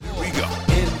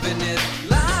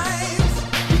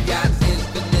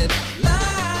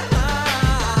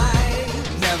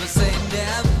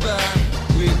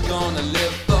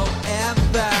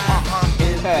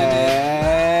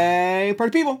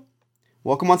Party people!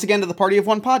 Welcome once again to the Party of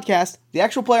One podcast, the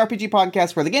actual play RPG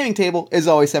podcast where the gaming table is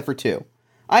always set for two.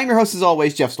 I am your host as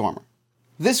always, Jeff Stormer.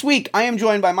 This week, I am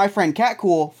joined by my friend Cat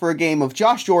Cool for a game of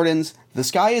Josh Jordan's The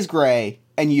Sky is Gray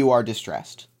and You Are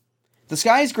Distressed. The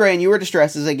Sky is Gray and You Are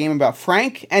Distressed is a game about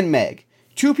Frank and Meg,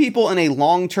 two people in a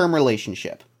long-term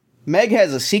relationship. Meg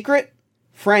has a secret,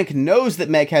 Frank knows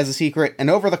that Meg has a secret, and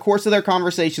over the course of their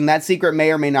conversation, that secret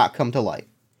may or may not come to light.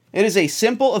 It is a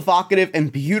simple, evocative,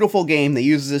 and beautiful game that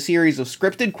uses a series of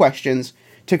scripted questions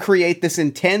to create this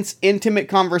intense, intimate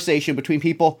conversation between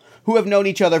people who have known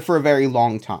each other for a very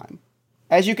long time.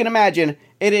 As you can imagine,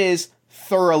 it is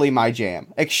thoroughly my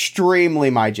jam. Extremely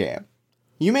my jam.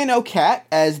 You may know Kat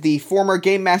as the former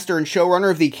game master and showrunner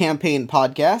of the Campaign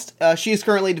podcast. She is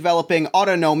currently developing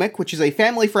Autonomic, which is a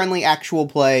family-friendly actual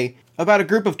play about a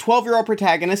group of 12-year-old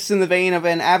protagonists in the vein of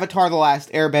an Avatar The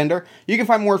Last Airbender. You can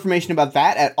find more information about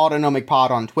that at Autonomic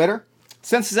Pod on Twitter.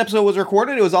 Since this episode was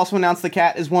recorded, it was also announced that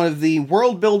Kat is one of the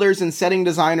world builders and setting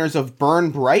designers of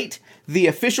Burn Bright, the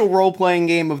official role-playing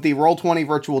game of the Roll20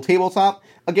 Virtual Tabletop,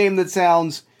 a game that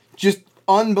sounds just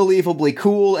unbelievably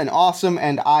cool and awesome,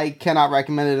 and I cannot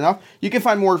recommend it enough. You can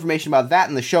find more information about that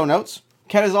in the show notes.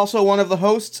 Kat is also one of the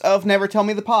hosts of Never Tell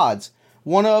Me the Pods,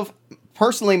 one of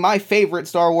personally my favorite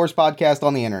Star Wars podcast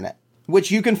on the internet,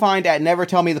 which you can find at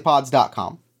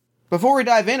nevertellmethepods.com. Before we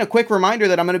dive in, a quick reminder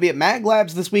that I'm going to be at Mag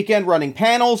Labs this weekend running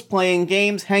panels, playing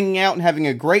games, hanging out, and having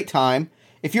a great time.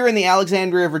 If you're in the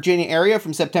Alexandria, Virginia area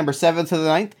from September 7th to the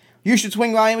 9th, you should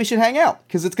swing by and we should hang out,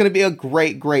 because it's going to be a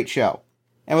great, great show.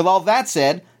 And with all that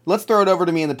said, let's throw it over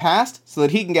to me in the past so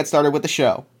that he can get started with the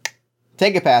show.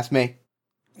 Take it past me.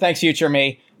 Thanks, future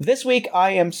me. This week,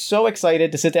 I am so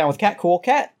excited to sit down with Cat Cool.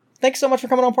 Cat, thanks so much for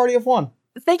coming on Party of One.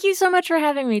 Thank you so much for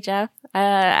having me, Jeff.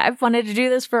 I've wanted to do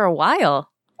this for a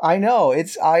while. I know.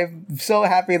 I'm so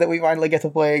happy that we finally get to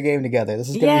play a game together. This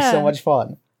is going to be so much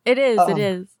fun. It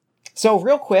is. So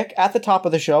real quick, at the top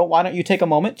of the show, why don't you take a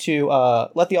moment to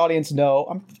let the audience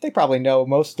know, they probably know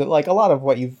a lot of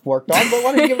what you've worked on, but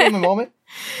why don't you give them a moment?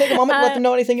 Take a moment and let them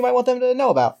know anything you might want them to know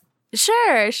about.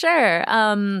 Sure.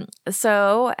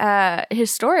 So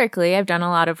historically, I've done a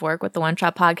lot of work with the One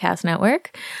Shot Podcast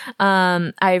Network.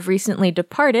 I've recently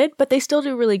departed, but they still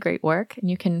do really great work, and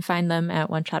you can find them at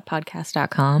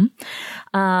oneshotpodcast.com.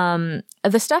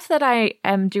 The stuff that I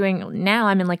am doing now,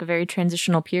 I'm in like a very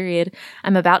transitional period.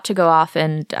 I'm about to go off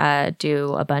and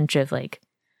do a bunch of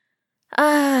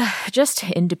just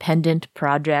independent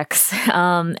projects,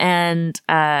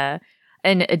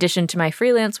 in addition to my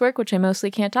freelance work, which I mostly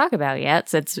can't talk about yet,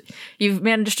 since you've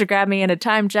managed to grab me in a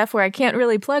time, Jeff, where I can't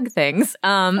really plug things.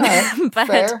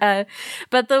 Fair.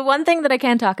 But the one thing that I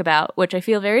can talk about, which I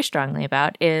feel very strongly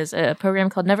about, is a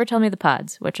program called Never Tell Me the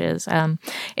Pods, which is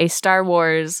a Star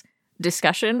Wars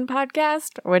discussion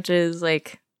podcast, which is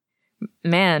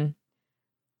man,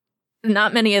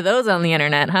 not many of those on the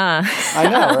internet, huh? I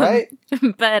know, right?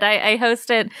 But I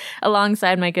host it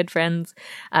alongside my good friends,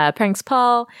 Pranks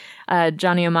Paul,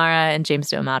 Johnny O'Mara, and James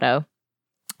D'Amato.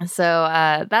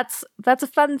 So that's a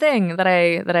fun thing that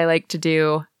I like to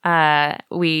do.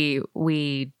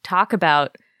 We talk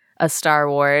about a Star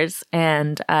Wars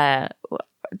and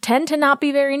tend to not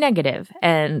be very negative,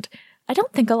 and I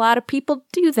don't think a lot of people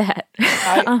do that.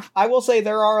 I will say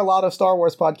there are a lot of Star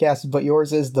Wars podcasts, but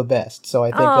yours is the best. So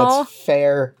I think that's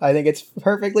fair. I think it's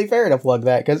perfectly fair to plug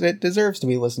that because it deserves to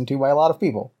be listened to by a lot of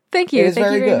people. Thank you.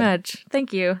 Thank you very much.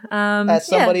 Thank you. As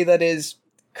somebody that is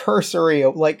cursory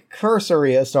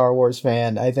a Star Wars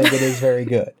fan, I think it is very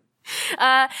good.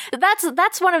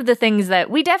 That's one of the things that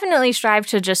we definitely strive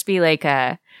to just be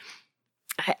I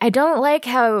don't like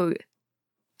how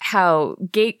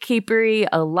gatekeepery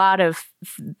a lot of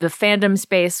the fandom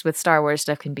space with Star Wars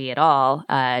stuff can be at all.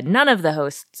 None of the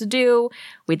hosts do.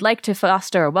 We'd like to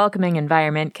foster a welcoming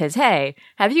environment because, hey,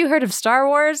 have you heard of Star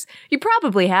Wars? You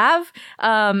probably have.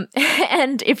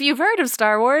 And if you've heard of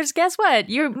Star Wars, guess what?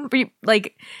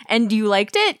 And you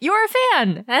liked it, you're a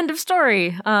fan. End of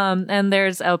story. And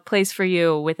there's a place for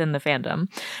you within the fandom.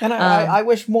 And I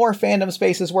wish more fandom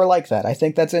spaces were like that. I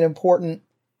think that's an important...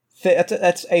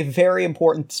 That's a very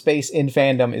important space in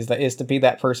fandom is to be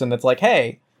that person that's like,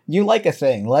 hey, you like a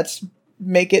thing. Let's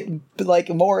make it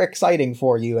more exciting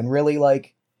for you and really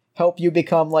help you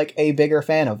become a bigger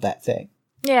fan of that thing.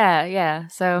 Yeah.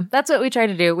 So that's what we try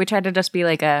to do. We try to just be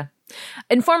a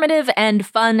informative and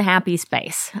fun, happy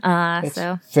space. It's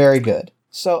very good.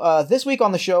 So this week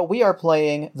on the show, we are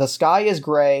playing The Sky is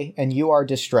Gray and You Are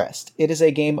Distressed. It is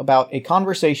a game about a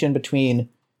conversation between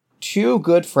two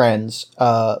good friends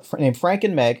named Frank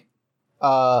and Meg.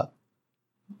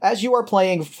 As you are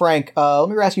playing Frank, let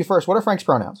me ask you first, what are Frank's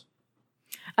pronouns?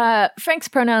 Frank's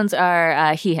pronouns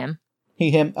are he, him. He,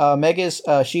 him. Meg is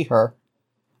she, her.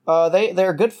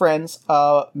 They're good friends.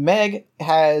 Meg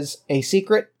has a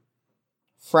secret.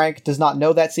 Frank does not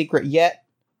know that secret yet,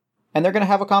 and they're going to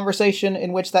have a conversation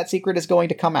in which that secret is going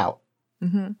to come out.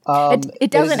 Mm-hmm. It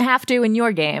doesn't have to in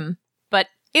your game, but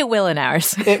it will in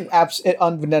ours. It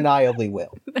undeniably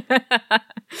will.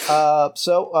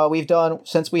 So we've done,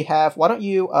 since we have, why don't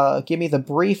you give me the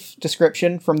brief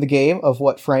description from the game of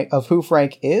who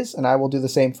Frank is, and I will do the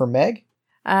same for Meg.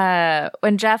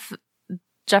 When Jeff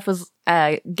was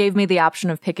gave me the option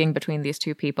of picking between these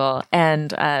two people,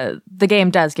 and the game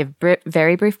does give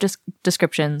very brief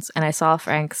descriptions, and I saw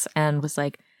Frank's and was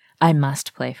like, I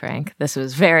must play Frank. This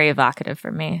was very evocative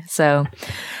for me. So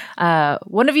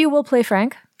one of you will play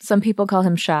Frank. Some people call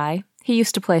him shy. He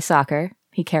used to play soccer.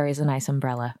 He carries a nice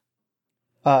umbrella.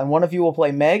 And one of you will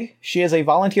play Meg. She is a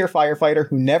volunteer firefighter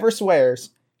who never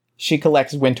swears. She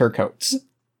collects winter coats.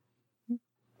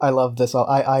 I love this.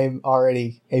 I'm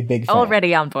already a big fan.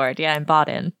 Already on board. Yeah, I'm bought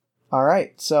in. All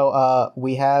right. So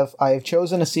I have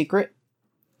chosen a secret.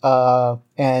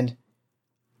 And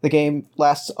the game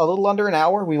lasts a little under an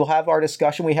hour. We will have our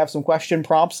discussion. We have some question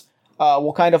prompts.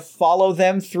 We'll kind of follow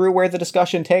them through where the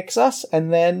discussion takes us.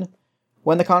 And then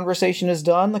when the conversation is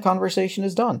done, the conversation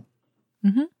is done.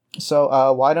 Mm-hmm.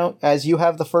 So as you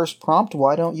have the first prompt,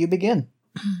 why don't you begin?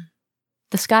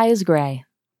 The sky is gray,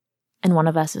 and one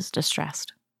of us is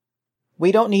distressed.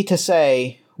 We don't need to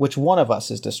say which one of us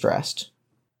is distressed.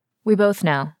 We both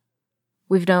know.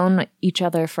 We've known each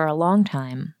other for a long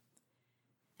time.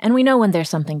 And we know when there's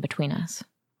something between us.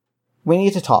 We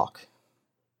need to talk.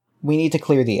 We need to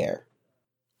clear the air.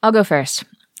 I'll go first.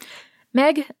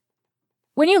 Meg,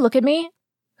 when you look at me,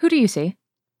 who do you see?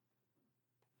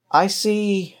 I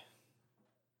see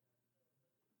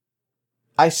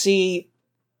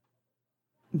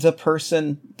the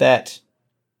person that...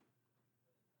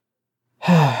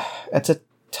 That's a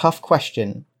tough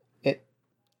question.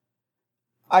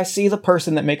 I see the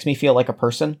person that makes me feel like a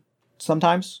person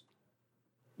sometimes.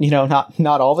 You know,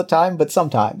 not all the time, but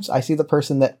sometimes. I see the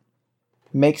person that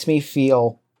makes me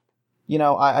feel, you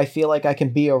know, I feel like I can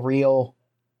be a real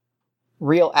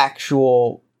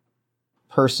actual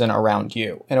person around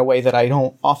you in a way that I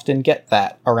don't often get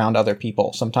that around other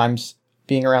people. Sometimes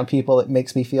being around people, it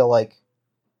makes me feel like,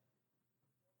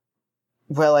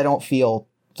 well, I don't feel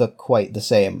quite the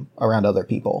same around other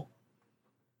people.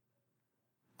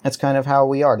 That's kind of how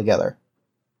we are together.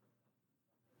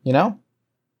 You know?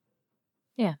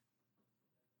 Yeah.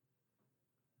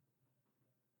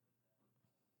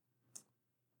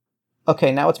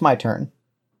 Okay, now it's my turn.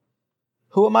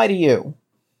 Who am I to you?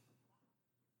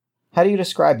 How do you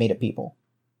describe me to people?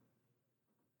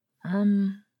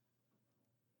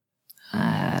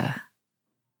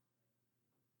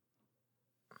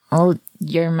 Well,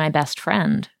 you're my best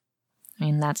friend. I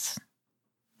mean, that's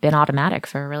been automatic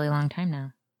for a really long time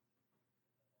now.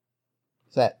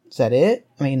 Is that it?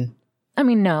 I mean,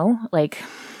 no, like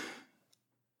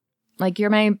you're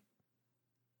my...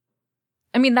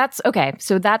 I mean, that's okay.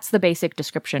 So that's the basic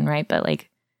description, right? But like,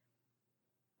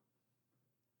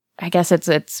 I guess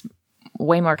it's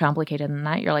way more complicated than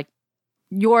that.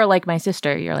 You're like my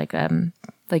sister. You're like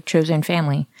chosen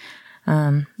family.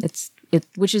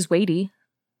 Which is weighty.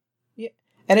 Yeah,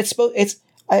 and is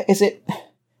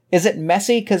it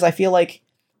messy? Because I feel like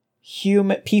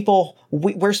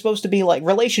we're supposed to be like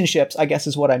relationships, I guess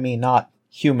is what I mean, not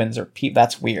humans or people.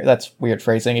 That's weird. That's weird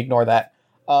phrasing. Ignore that.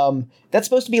 That's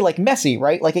supposed to be like messy,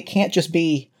 right? Like it can't just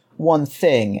be one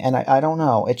thing. And I don't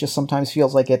know. It just sometimes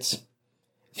feels like it's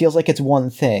one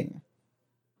thing.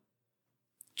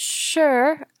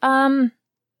 Sure. No,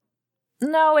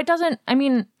 it doesn't. I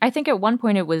mean, I think at one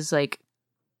point it was like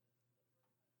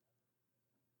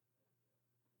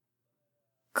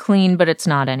clean, but it's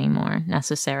not anymore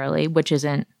necessarily, which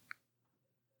isn't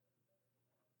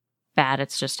bad.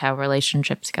 It's just how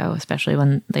relationships go, especially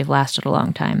when they've lasted a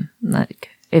long time. Like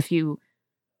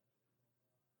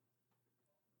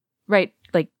right,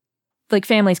 like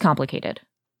family's complicated.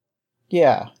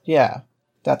 Yeah.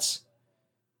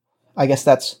 I guess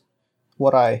that's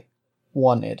what I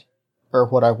wanted, or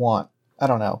what I want. I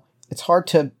don't know. It's hard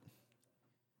to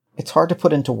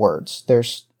put into words.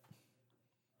 There's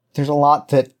a lot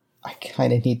that I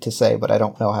kind of need to say, but I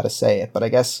don't know how to say it. But I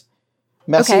guess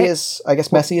messy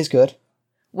is good.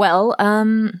 Well,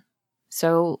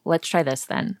 so let's try this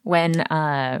then. When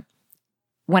I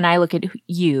look at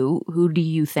you, who do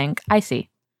you think I see?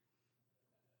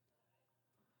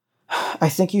 I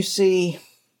think you see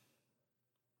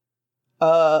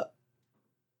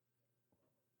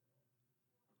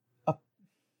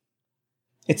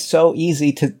it's so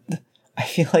easy to... I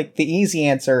feel like the easy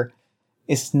answer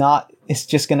it's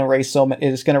just going to raise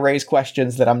it's going to raise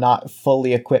questions that I'm not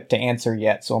fully equipped to answer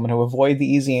yet. So I'm going to avoid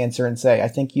the easy answer and say, I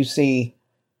think you see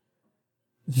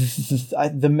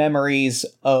the memories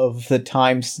of the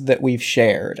times that we've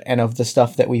shared and of the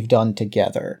stuff that we've done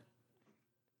together.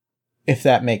 If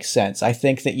that makes sense. I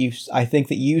think that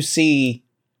you see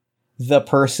the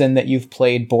person that you've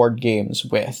played board games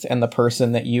with and the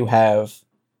person that you have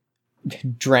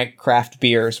drank craft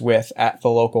beers with at the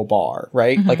local bar,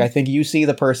 right? Mm-hmm. Like, I think you see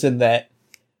the person that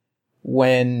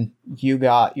when you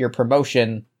got your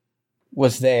promotion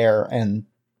was there and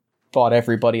bought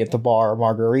everybody at the bar a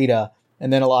margarita,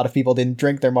 and then a lot of people didn't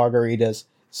drink their margaritas,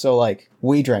 so, like,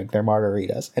 we drank their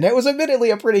margaritas. And it was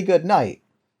admittedly a pretty good night.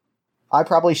 I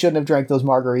probably shouldn't have drank those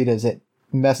margaritas. It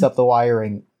messed up the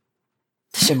wiring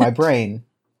in my brain.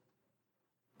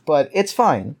 But it's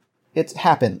fine. It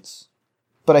happens.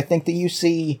 But I think that you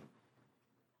see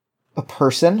a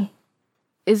person.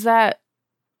 Is that...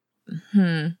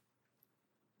 Do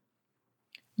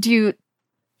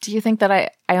you think that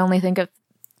I only think of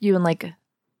you in, like,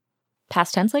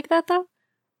 past tense like that, though?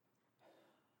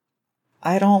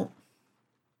 I don't...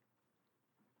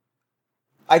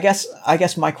 I guess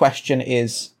my question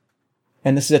is,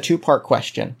 and this is a two-part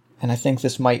question, and I think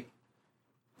this might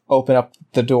open up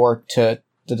the door to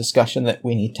the discussion that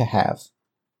we need to have.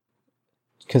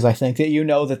 Because I think that you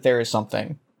know that there is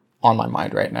something on my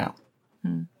mind right now.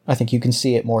 I think you can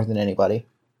see it more than anybody.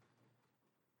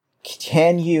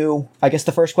 I guess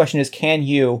the first question is, can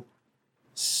you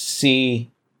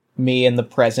see me in the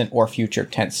present or future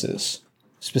tenses?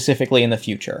 Specifically in the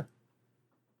future.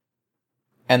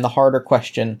 And the harder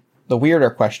question, the weirder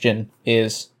question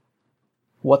is,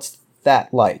 what's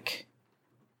that like?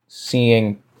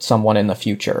 Seeing someone in the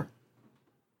future.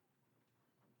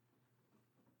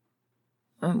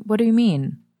 What do you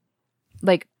mean?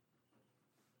 Like...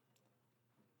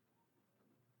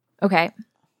 Okay.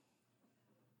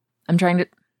 I'm trying to...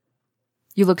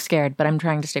 You look scared, but I'm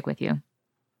trying to stick with you.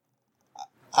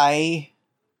 I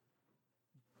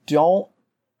don't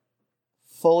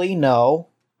fully know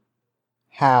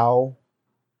how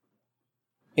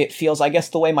it feels. I guess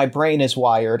the way my brain is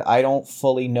wired, I don't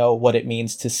fully know what it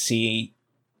means to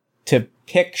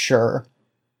picture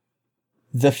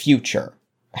the future,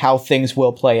 how things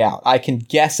will play out. I can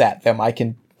guess at them. I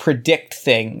can predict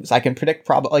things. I can predict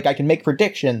I can make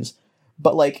predictions,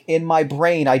 but like in my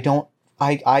brain, I don't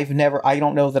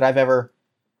know that I've ever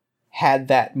had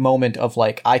that moment of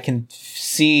like, I can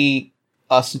see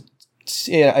us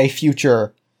in a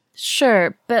future.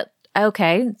 Sure, but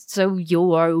okay, so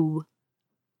you're...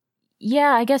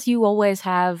 Yeah, I guess you always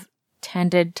have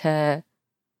tended to,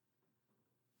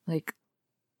 like,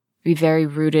 be very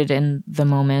rooted in the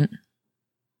moment.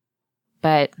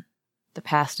 But the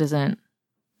past isn't...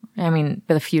 I mean,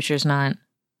 but the future's not.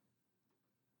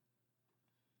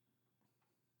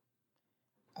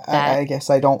 I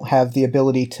guess I don't have the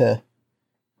ability to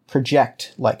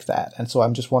project like that. And so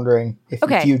I'm just wondering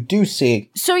if you do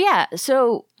see... So yeah,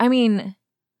 so, I mean...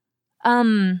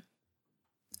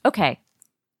 Okay.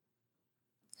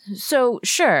 So,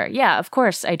 sure, yeah, of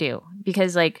course I do.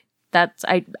 Because, like, that's...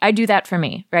 I do that for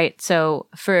me, right? So,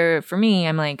 for me,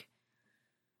 I'm like...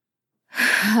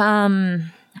 I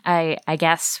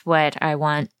guess what I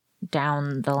want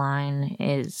down the line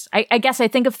is... I guess I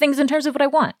think of things in terms of what I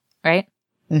want, right?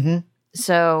 Mm-hmm.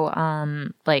 So,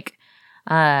 like...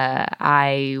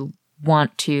 I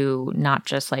want to not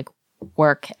just like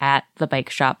work at the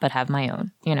bike shop, but have my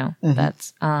own, you know, mm-hmm.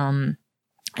 That's, and,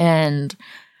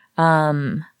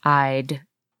 I'd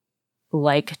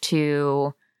like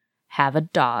to have a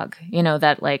dog, you know,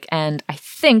 that like, and I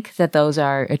think that those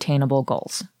are attainable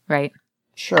goals, right?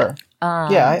 Sure.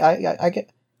 Yeah, I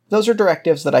get, those are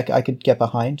directives that I could get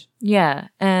behind. Yeah.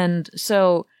 And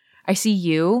so I see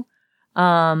you,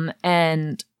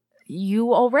 and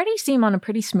you already seem on a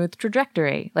pretty smooth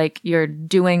trajectory. Like, you're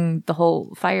doing the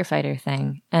whole firefighter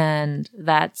thing, and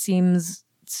that seems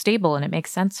stable and it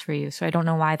makes sense for you. So I don't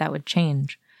know why that would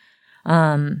change.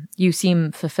 You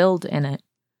seem fulfilled in it.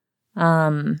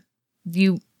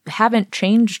 You haven't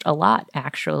changed a lot,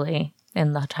 actually,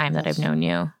 in the time that I've known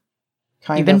you.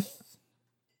 Kind of.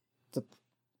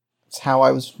 It's how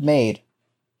I was made.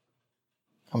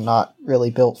 I'm not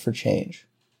really built for change.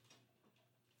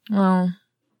 Well...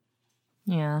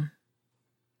 Yeah.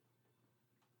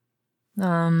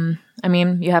 I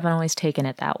mean, you haven't always taken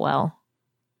it that well.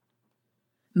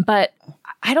 But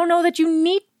I don't know that you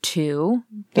need to,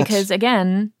 because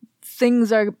again,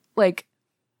 things are like,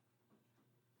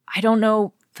 I don't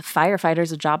know, the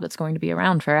firefighter's a job that's going to be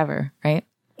around forever, right?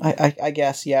 I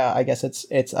guess, yeah, I guess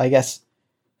I guess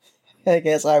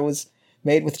I was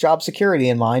made with job security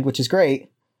in mind, which is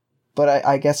great. But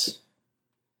I guess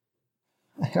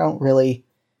I don't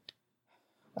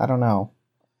know.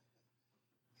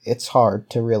 It's hard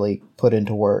to really put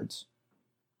into words.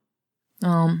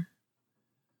 Um,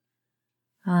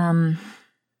 I'm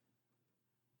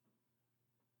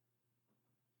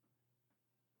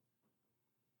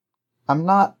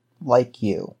not like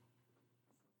you,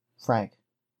 Frank.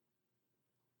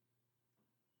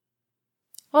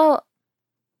 Well,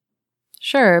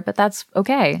 sure, but that's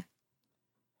okay.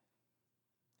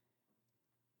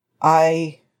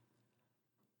 I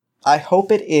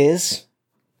hope it is,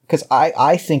 because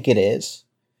I think it is,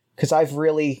 because I've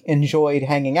really enjoyed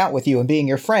hanging out with you and being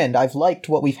your friend. I've liked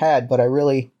what we've had, but I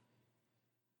really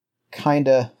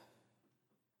kinda...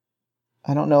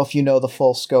 I don't know if you know the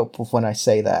full scope of when I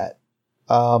say that.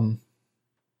 'Cause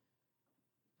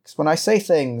when I say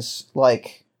things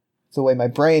like the way my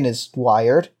brain is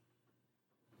wired,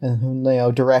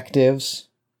 and, directives,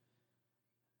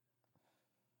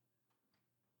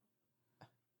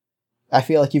 I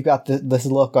feel like you've got this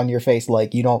look on your face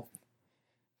like you don't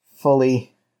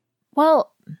fully...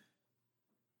 Well,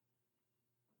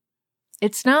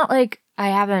 it's not like I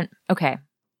haven't... Okay.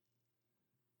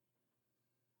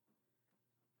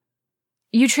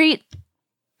 You treat...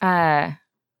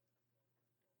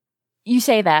 You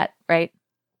say that, right?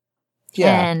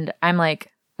 Yeah. And I'm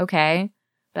like, okay,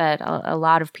 but a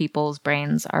lot of people's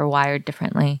brains are wired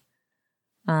differently.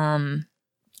 And,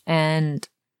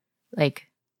 like,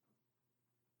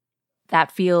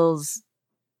 that feels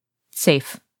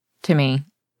safe to me.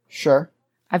 Sure.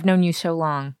 I've known you so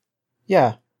long.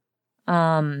 Yeah.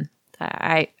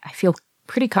 I feel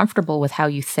pretty comfortable with how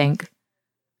you think.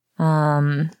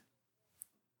 About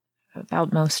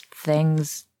most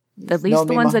things. At least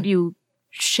the ones that you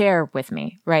share with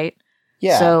me, right?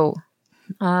 Yeah. So,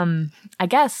 I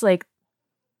guess, like,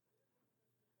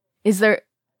 is there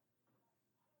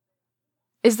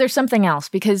something else?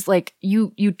 Because, like,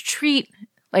 you treat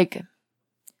it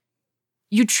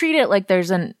like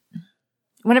there's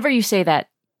whenever you say that,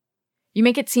 you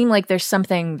make it seem like there's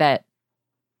something that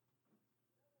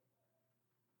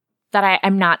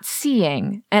I'm not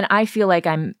seeing, and I feel like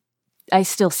I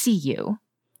still see you.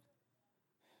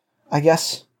 I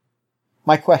guess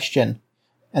my question,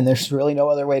 and there's really no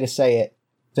other way to say it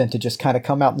than to just kind of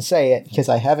come out and say it, because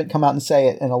I haven't come out and say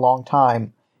it in a long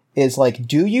time, is like,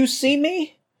 do you see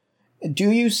me? Do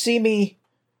you see me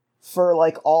for,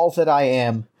 like, all that I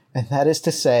am? And that is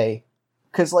to say,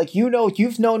 because, like,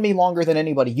 you've known me longer than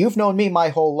anybody. You've known me my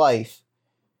whole life,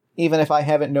 even if I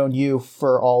haven't known you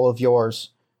for all of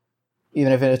yours.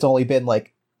 Even if it's only been,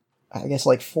 like, I guess,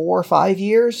 like, 4 or 5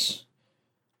 years.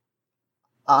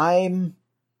 I'm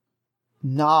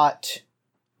not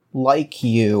like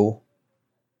you.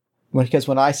 Because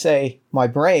when I say my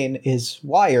brain is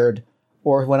wired,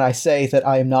 or when I say that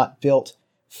I am not built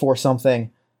for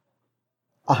something,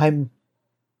 I'm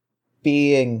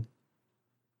being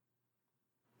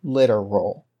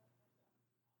literal.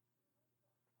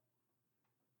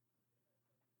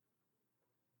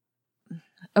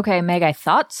 Okay, Meg, I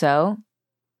thought so.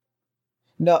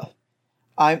 No,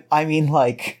 I mean,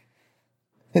 like,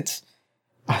 it's...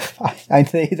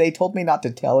 they told me not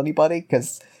to tell anybody,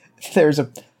 because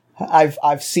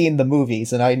I've seen the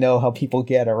movies, and I know how people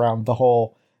get around the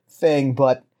whole thing,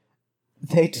 but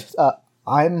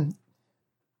I'm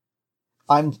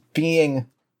being,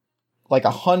 like,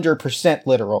 100%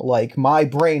 literal. Like, my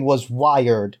brain was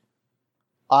wired.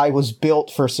 I was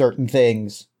built for certain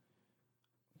things.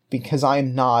 Because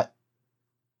I'm not.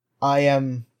 I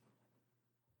am...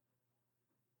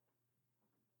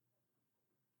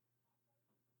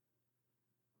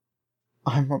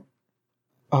 I'm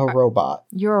a robot.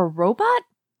 You're a robot?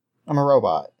 I'm a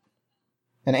robot.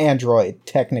 An android,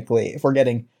 technically, if we're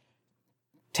getting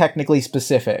technically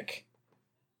specific.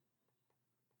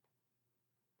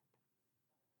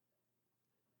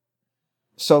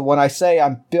 So when I say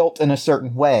I'm built in a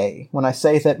certain way, when I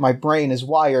say that my brain is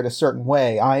wired a certain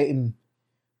way, I'm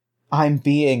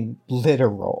being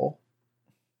literal.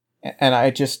 And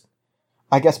I guess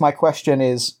my question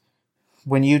is,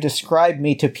 when you describe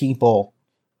me to people,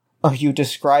 are you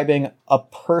describing a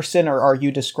person, or are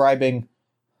you describing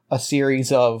a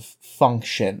series of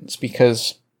functions?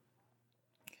 Because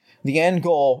the end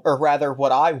goal, or rather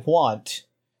what I want,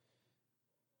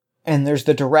 and there's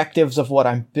the directives of what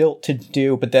I'm built to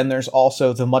do, but then there's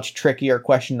also the much trickier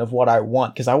question of what I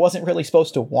want, because I wasn't really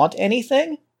supposed to want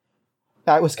anything.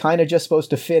 I was kind of just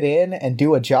supposed to fit in and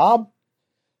do a job.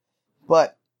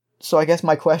 But, so I guess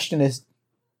my question is,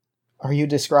 are you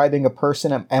describing a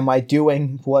person? Am I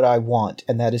doing what I want,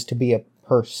 and that is to be a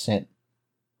person?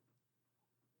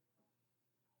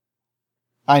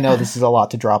 I know this is a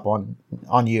lot to drop on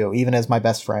you, even as my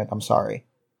best friend. I'm sorry.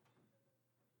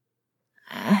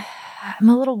 I'm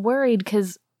a little worried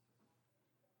because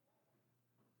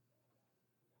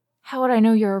how would I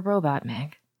know you're a robot,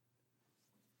 Meg?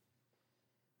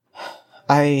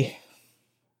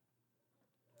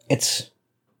 It's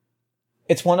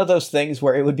one of those things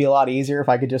where it would be a lot easier if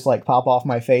I could just like pop off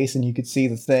my face and you could see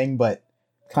the thing, but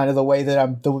kind of the way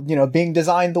that being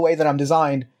designed the way that I'm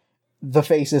designed, the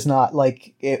face is not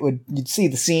like you'd see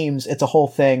the seams. It's a whole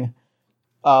thing.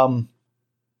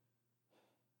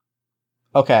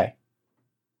 Okay.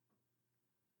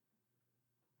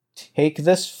 Take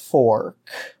this fork.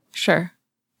 Sure.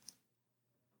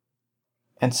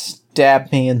 And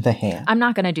stab me in the hand. I'm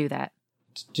not going to do that.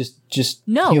 Just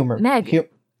no, humor. Meg.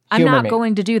 I'm not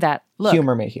going to do that. Look.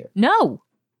 Humor me here. No.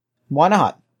 Why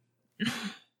not?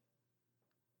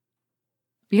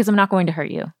 Because I'm not going to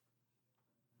hurt you.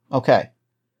 Okay,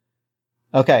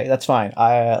 that's fine.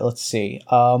 Let's see.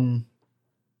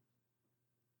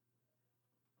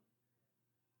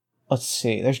 Let's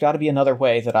see. There's got to be another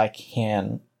way that I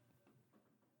can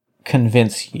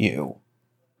convince you.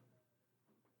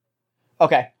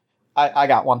 Okay, I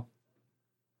got one.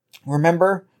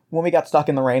 Remember when we got stuck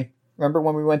in the rain? Remember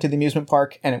when we went to the amusement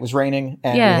park and it was raining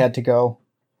and we had to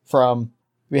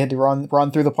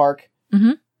run through the park?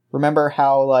 Mm-hmm. Remember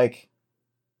how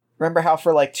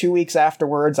for like 2 weeks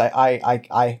afterwards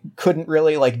I couldn't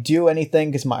really like do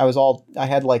anything because I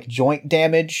had like joint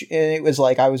damage and it was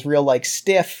like I was real like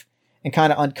stiff and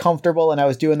kind of uncomfortable and I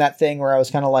was doing that thing where I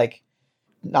was kind of like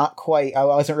not quite, I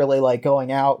wasn't really like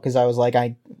going out because I was like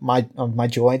my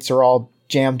joints are all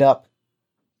jammed up.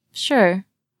 Sure.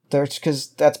 That's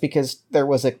because there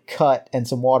was a cut and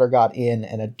some water got in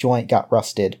and a joint got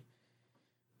rusted.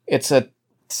 It's a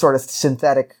sort of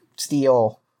synthetic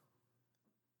steel.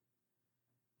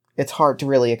 It's hard to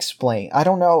really explain. I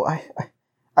don't know.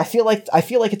 I feel like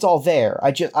it's all there.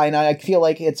 I feel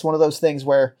like it's one of those things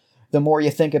where the more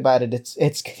you think about it,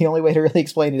 it's the only way to really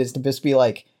explain it is to just be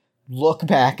like, look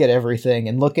back at everything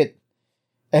and look at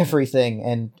everything,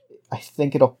 and I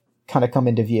think it'll kind of come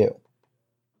into view.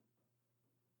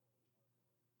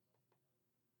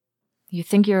 You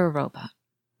think you're a robot?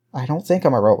 I don't think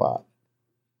I'm a robot.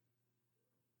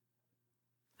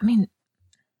 I mean,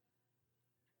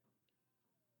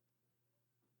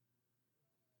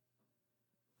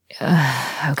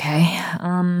 okay.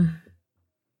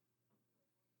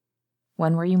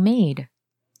 When were you made?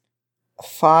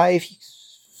 5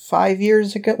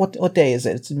 years ago. What day is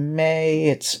it? It's May.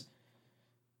 It's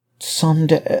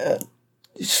Sunday.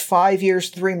 It's 5 years,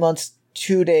 3 months,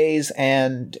 2 days,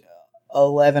 and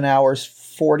 11 hours,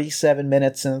 47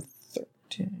 minutes, and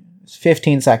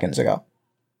 15 seconds ago.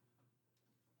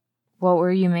 What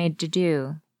were you made to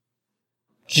do?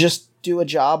 Just do a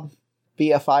job.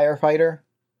 Be a firefighter.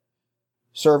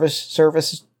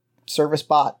 Service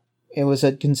bot. It was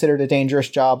considered a dangerous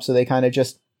job, so they kind of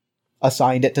just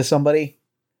assigned it to somebody.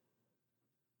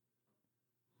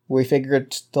 We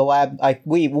figured the lab, like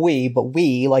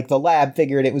the lab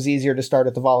figured it was easier to start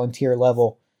at the volunteer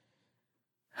level.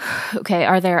 Okay,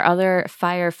 are there other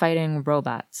firefighting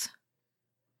robots?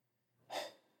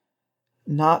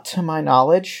 Not to my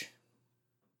knowledge.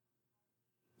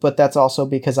 But that's also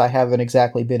because I haven't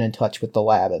exactly been in touch with the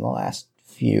lab in the last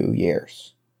few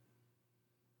years.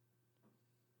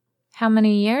 How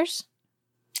many years?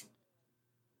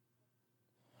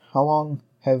 How long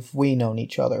have we known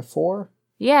each other? 4?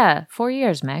 Yeah, 4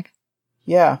 years, Meg.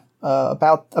 Yeah,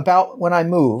 about when I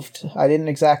moved. I didn't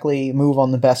exactly move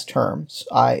on the best terms.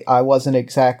 I wasn't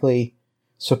exactly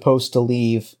supposed to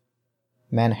leave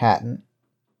Manhattan.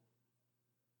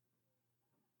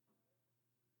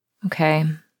 Okay.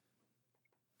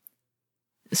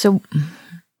 So,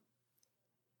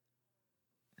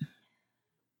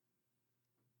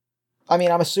 I mean,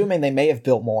 I'm assuming they may have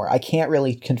built more. I can't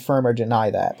really confirm or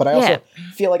deny that. But I also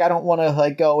feel like I don't want to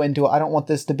like go into I don't want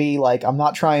this to be like, I'm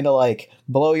not trying to like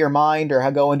blow your mind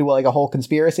or go into like a whole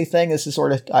conspiracy thing. This is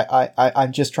sort of,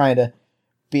 I'm just trying to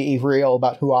be real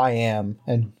about who I am.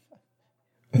 And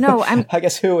no, I'm, I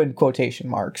guess who in quotation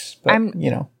marks, but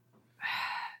you know.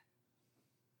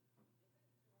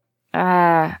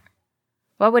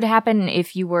 What would happen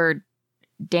if you were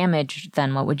damaged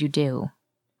then? What would you do?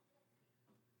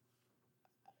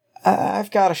 I've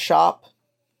got a shop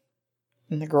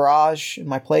in the garage in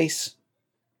my place.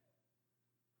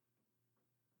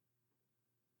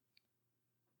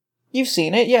 You've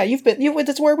seen it, yeah.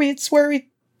 It's where we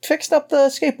fixed up the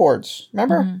skateboards.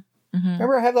 Remember? Mm-hmm. Mm-hmm.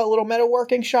 Remember, I have that little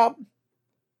metalworking shop,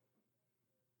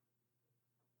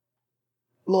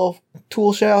 little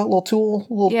toolbox.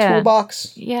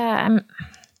 Yeah,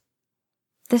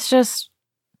 This just...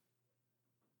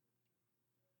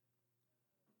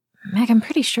 Meg, I'm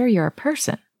pretty sure you're a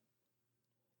person.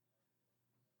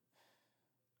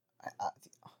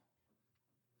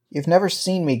 You've never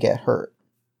seen me get hurt.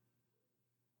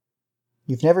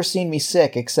 You've never seen me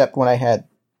sick except when I had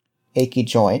achy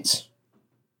joints.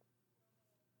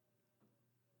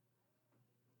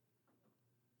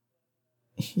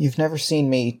 You've never seen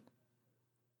me...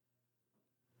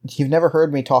 You've never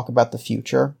heard me talk about the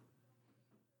future.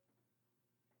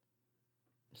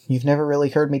 You've never really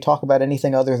heard me talk about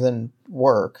anything other than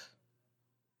work.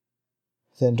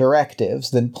 Than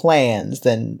directives, than plans,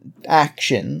 than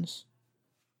actions.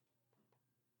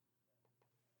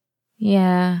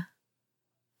 Yeah.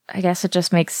 I guess it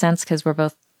just makes sense because we're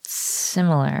both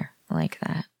similar like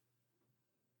that.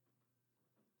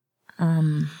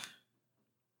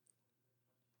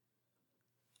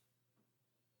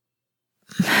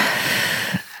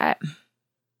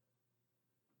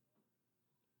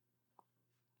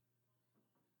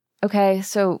 Okay,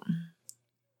 so...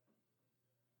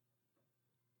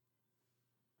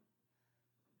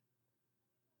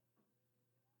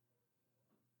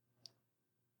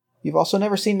 You've also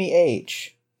never seen me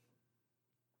age.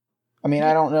 I mean,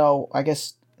 I don't know, I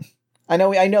guess... I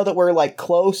know that we're, like,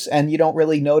 close, and you don't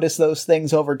really notice those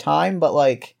things over time, but,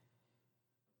 like...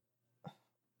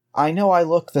 I know I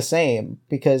look the same,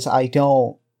 because I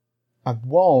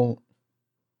won't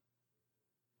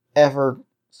ever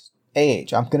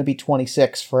age. I'm gonna be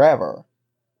 26 forever.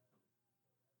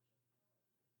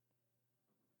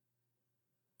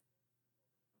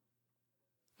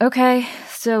 Okay,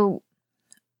 so...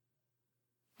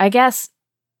 I guess...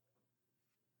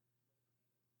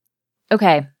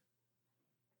 Okay.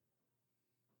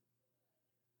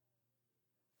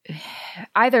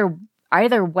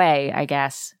 Either way, I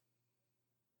guess.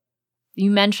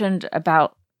 You mentioned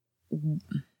about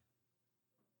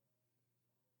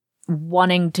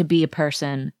wanting to be a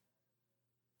person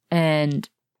and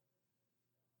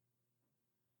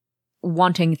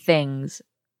wanting things.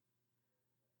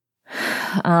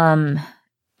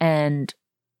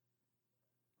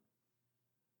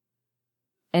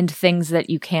 And things that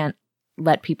you can't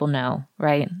let people know,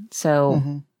 right?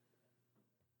 So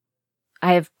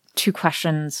I have 2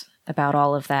 questions about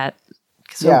all of that.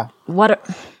 So yeah. What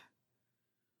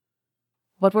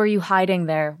were you hiding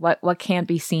there? What can't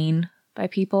be seen by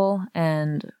people?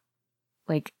 And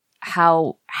like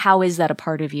how is that a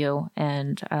part of you?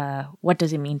 And what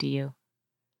does it mean to you?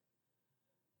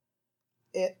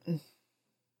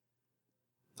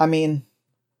 I mean,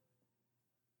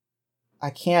 I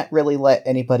can't really let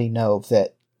anybody know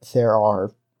that there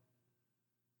are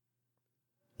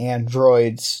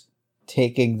androids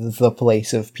taking the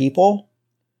place of people.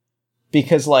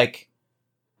 Because, like,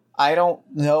 I don't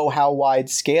know how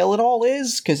wide scale it all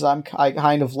is, because I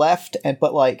kind of left,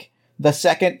 but, like, the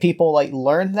second people, like,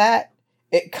 learn that,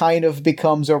 it kind of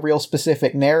becomes a real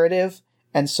specific narrative.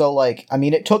 And so, like, I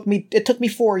mean, it took me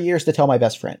 4 years to tell my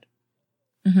best friend.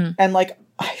 Mm-hmm. And, like,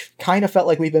 I kind of felt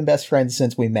like we've been best friends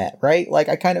since we met, right? Like,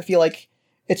 I kind of feel like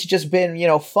it's just been,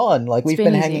 fun. Like, we've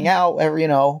been hanging out,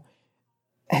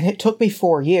 and it took me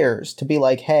 4 years to be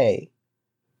like, hey,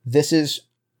 this is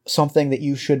something that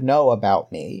you should know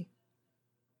about me.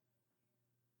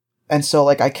 And so,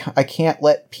 like, I can't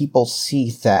let people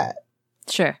see that.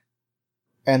 Sure.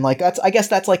 And, like, I guess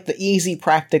that's, like, the easy,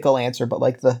 practical answer, but,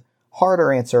 like, the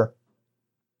harder answer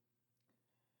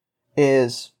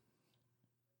is...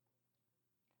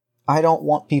 I don't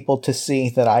want people to see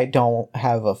that I don't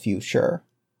have a future.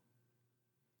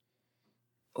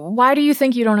 Why do you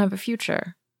think you don't have a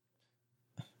future?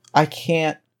 I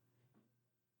can't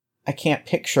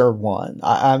picture one.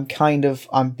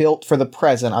 I'm built for the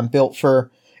present. I'm built for,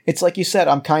 it's like you said,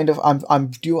 I'm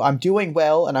doing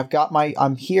well, and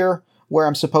I'm here where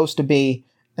I'm supposed to be,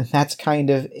 and that's kind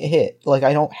of it. Like,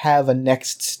 I don't have a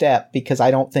next step, because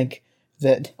I don't think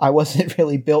that I wasn't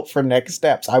really built for next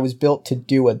steps. I was built to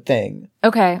do a thing.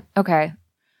 Okay.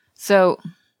 So,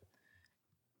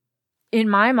 in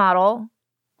my model,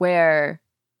 where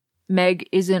Meg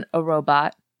isn't a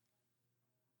robot,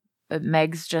 but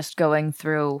Meg's just going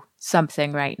through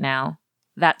something right now,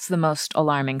 that's the most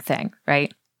alarming thing,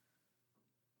 right?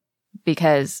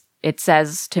 Because it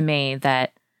says to me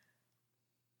that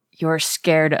you're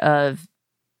scared of,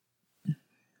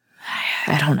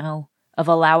 I don't know, of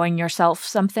allowing yourself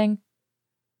something.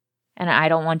 And I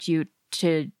don't want you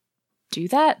to do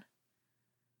that.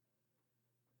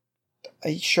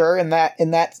 Sure, in that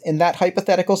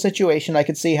hypothetical situation, I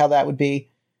could see how that would be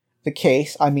the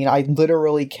case. I mean, I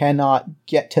literally cannot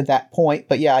get to that point,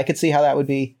 but yeah, I could see how that would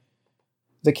be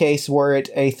the case were it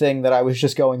a thing that I was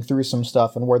just going through some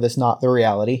stuff and were this not the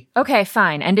reality. Okay,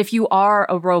 fine. And if you are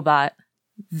a robot,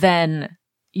 then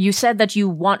you said that you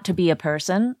want to be a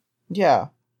person. Yeah.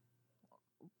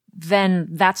 Then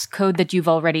that's code that you've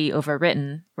already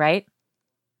overwritten, right?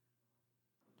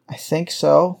 I think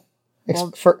so.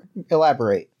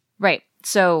 Elaborate. Right.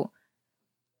 So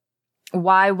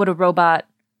why would a robot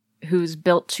who's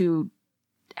built to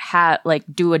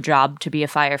do a job to be a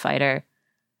firefighter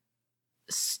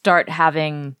start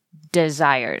having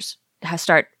desires,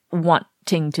 start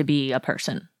wanting to be a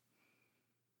person?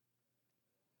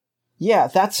 Yeah,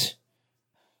 that's...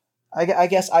 I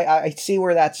guess I see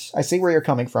where I see where you're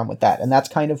coming from with that, and that's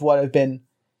kind of what I've been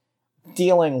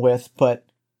dealing with, but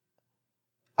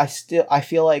I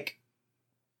feel like,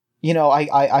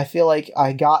 I feel like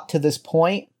I got to this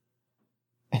point,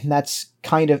 and that's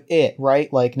kind of it,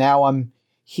 right? Like, now I'm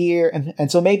here, and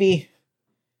so maybe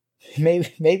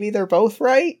they're both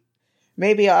right?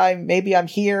 Maybe I'm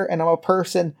here, and I'm a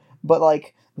person, but,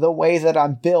 like, the way that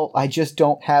I'm built, I just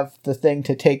don't have the thing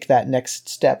to take that next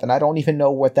step, and I don't even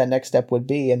know what that next step would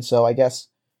be, and so I guess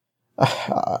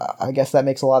that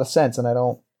makes a lot of sense, and I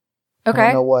don't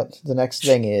know what the next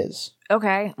thing is.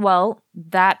 Okay, well,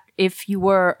 that if you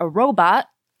were a robot,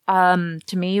 to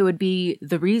me it would be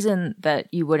the reason that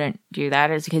you wouldn't do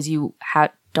that is because you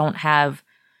don't have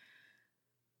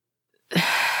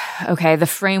the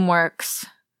frameworks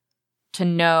to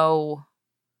know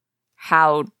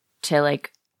how to,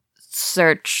 like,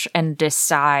 search and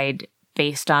decide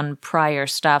based on prior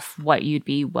stuff what you'd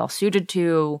be well suited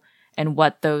to and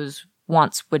what those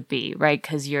wants would be, right?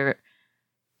 Because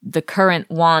the current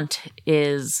want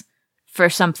is for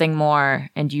something more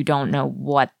and you don't know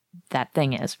what that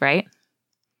thing is, right?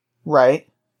 Right.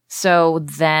 So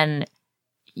then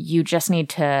you just need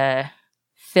to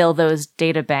fill those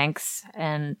data banks,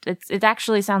 and it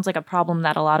actually sounds like a problem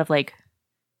that a lot of, like,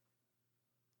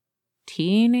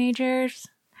 teenagers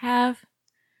have.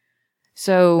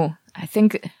 So I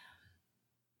think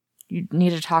you need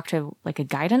to talk to, like, a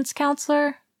guidance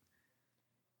counselor.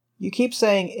 You keep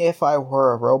saying if I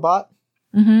were a robot?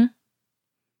 Mm-hmm.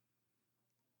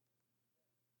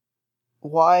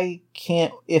 Why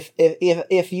can't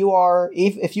if you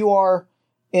are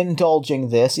indulging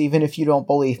this, even if you don't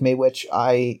believe me, which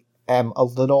I am a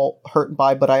little hurt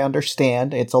by, but I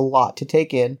understand it's a lot to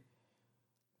take in.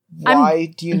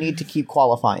 Why do you need to keep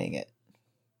qualifying it?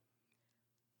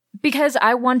 Because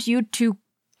I want you to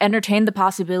entertain the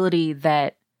possibility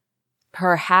that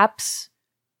perhaps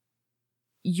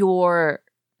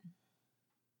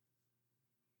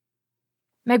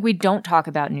Meg, we don't talk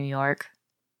about New York.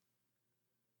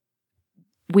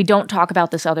 We don't talk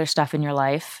about this other stuff in your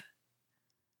life.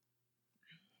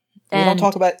 We don't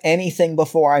talk about anything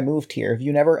before I moved here.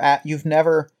 It's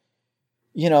never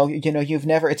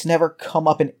come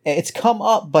up, and it's come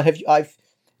up, but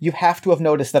you have to have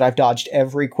noticed that I've dodged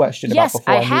every question about before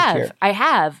I moved here. Yes, I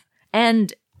have.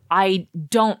 And I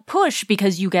don't push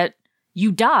because you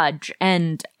dodge,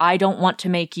 and I don't want to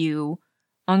make you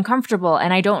uncomfortable,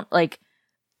 and I don't, like,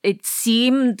 it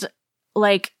seemed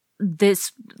like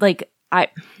this, like,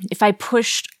 if I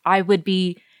pushed, I would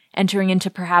be entering into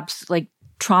perhaps, like,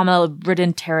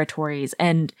 trauma-ridden territories,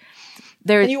 and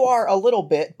there... You are a little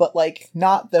bit, but, like,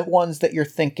 not the ones that you're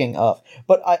thinking of.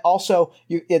 But I also,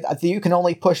 you can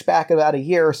only push back about a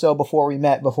year or so before we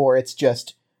met, before it's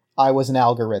just, I was an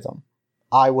algorithm.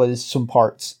 I was some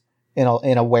parts in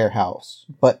a warehouse,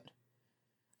 but...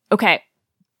 Okay.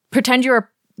 Pretend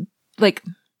you're, like...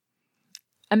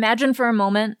 Imagine for a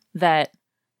moment that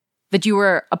you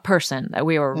were a person, that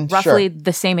we were roughly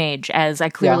the same age as I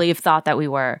clearly have thought that we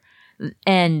were.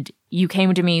 And you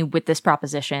came to me with this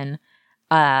proposition,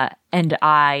 and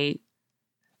I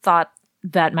thought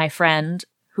that my friend,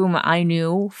 whom I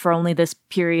knew for only this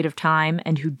period of time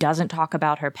and who doesn't talk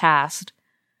about her past,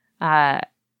 and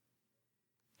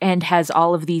has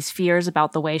all of these fears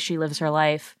about the way she lives her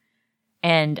life,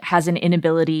 and has an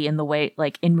inability in the way,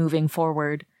 like, in moving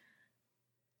forward,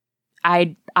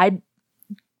 I'd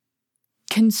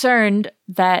concerned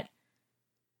that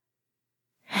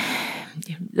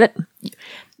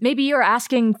maybe you're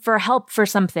asking for help for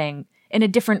something in a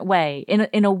different way,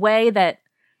 in a way that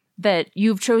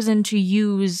you've chosen to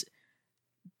use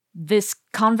this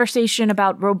conversation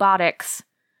about robotics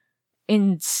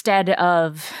instead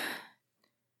of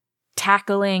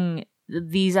tackling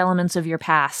these elements of your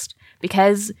past.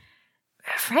 Because,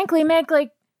 frankly, Meg,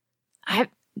 like, I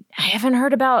haven't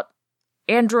heard about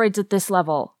androids at this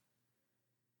level.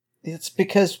 It's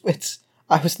because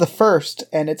I was the first,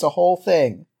 and it's a whole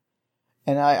thing.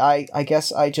 And I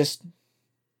guess I just...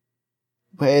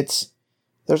 there's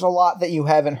a lot that you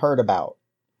haven't heard about.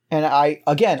 And I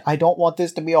don't want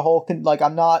this to be a whole,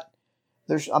 I'm not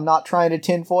trying to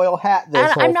tinfoil hat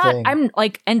this and whole thing.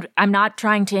 I'm not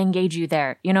trying to engage you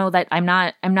there. That I'm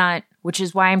not, which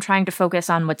is why I'm trying to focus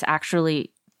on what's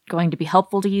actually going to be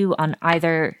helpful to you on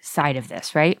either side of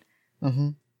this, right?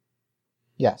 Mm-hmm.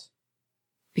 Yes.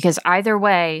 Because either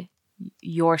way,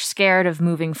 you're scared of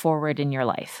moving forward in your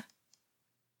life.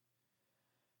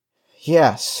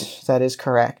 Yes, that is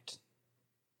correct.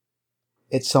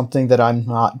 It's something that I'm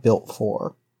not built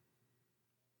for.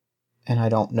 And I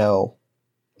don't know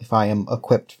if I am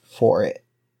equipped for it.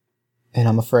 And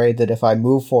I'm afraid that if I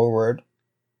move forward,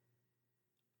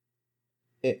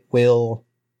 it will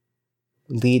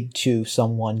lead to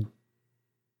someone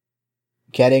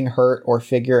getting hurt or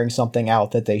figuring something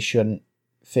out that they shouldn't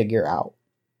figure out.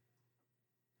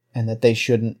 And that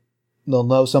they'll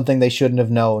know something they shouldn't have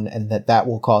known, and that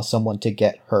will cause someone to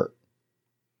get hurt.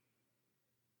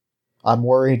 I'm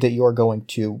worried that you're going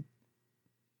to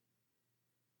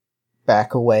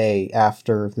back away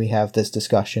after we have this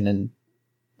discussion and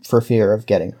for fear of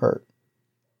getting hurt.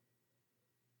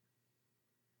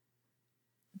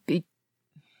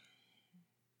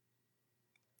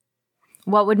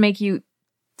 What would make you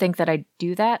think that I'd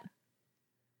do that?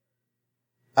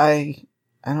 I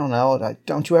don't know.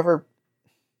 Do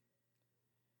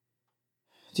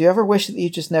you ever wish that you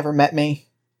just never met me?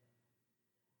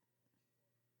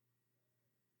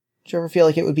 Do you ever feel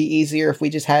like it would be easier if we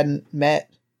just hadn't met?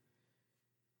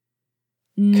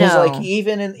 No. Because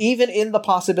even in the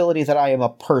possibility that I am a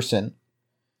person,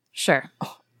 Sure.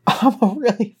 I'm a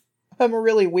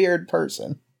really weird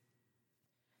person.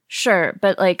 Sure,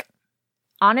 but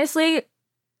honestly,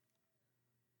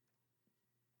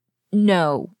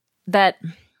 no.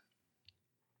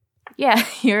 Yeah,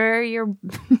 you're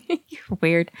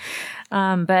weird.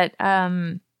 But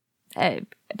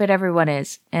everyone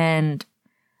is, and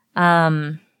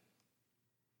it's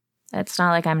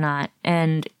not like I'm not.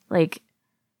 And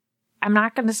I'm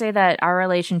not going to say that our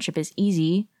relationship is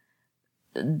easy.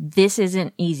 This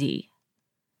isn't easy.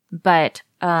 But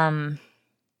I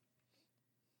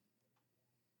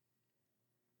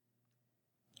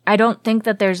don't think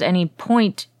that there's any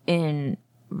point in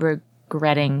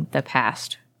regretting the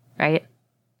past, right?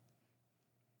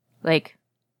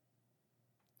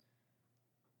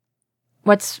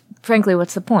 What's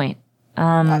the point?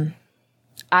 I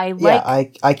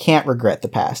can't regret the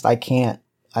past. I don't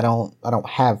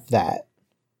have that.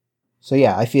 So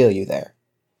yeah, I feel you there.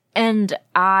 And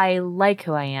I like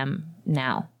who I am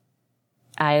now.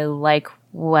 I like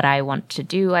what I want to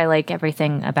do. I like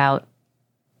everything about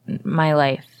my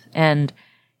life. And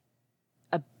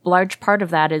a large part of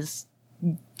that is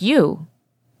you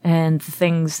and the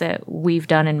things that we've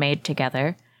done and made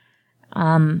together.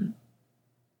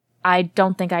 I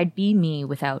don't think I'd be me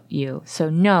without you. So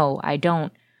no, I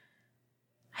don't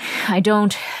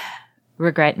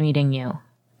regret meeting you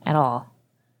at all.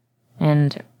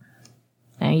 And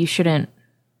you shouldn't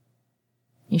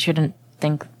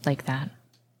think like that.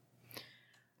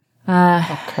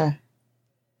 Okay.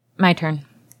 My turn.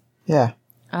 Yeah.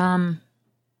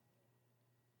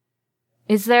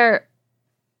 Is there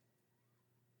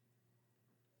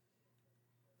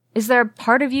a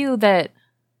part of you that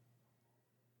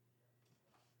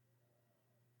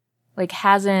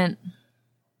hasn't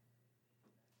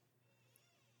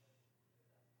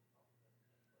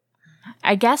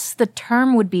I guess the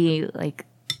term would be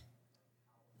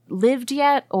lived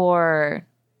yet, or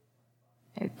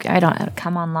I don't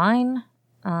come online?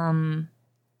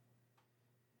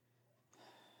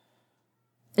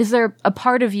 Is there a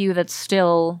part of you that's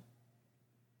still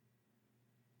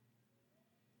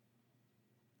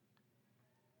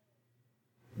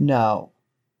No,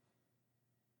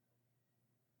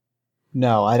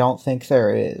 I don't think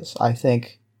there is. I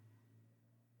think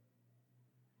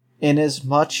in as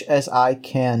much as I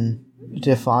can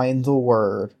define the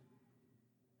word,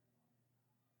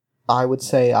 I would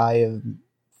say I am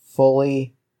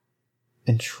fully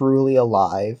and truly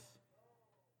alive,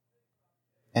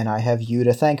 and I have you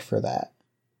to thank for that.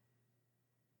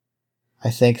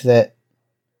 I think that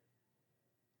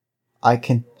I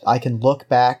can look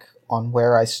back on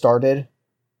where I started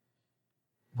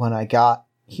when I got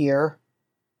here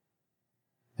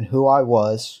and who I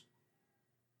was,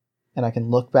 and I can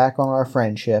look back on our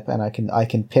friendship, and I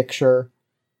can picture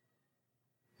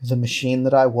the machine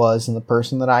that I was and the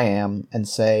person that I am, and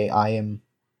say I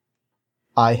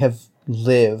have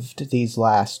lived these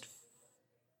last,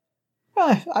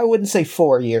 I wouldn't say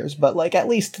 4 years, but at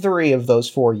least 3 of those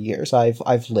 4 years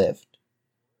I've lived.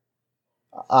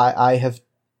 I have.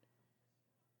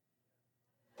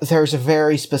 There's a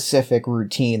very specific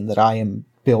routine that I am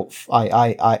built.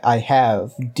 I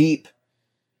have deep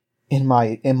in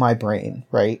my brain,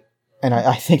 right? And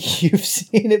I think you've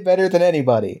seen it better than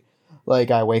anybody.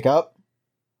 Like, I wake up,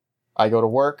 I go to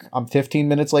work, I'm 15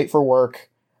 minutes late for work,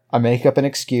 I make up an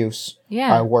excuse,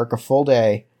 Yeah. I work a full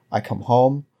day, I come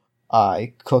home,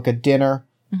 I cook a dinner,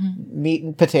 meat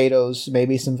and potatoes,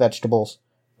 maybe some vegetables,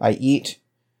 I eat,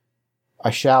 I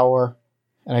shower,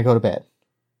 and I go to bed.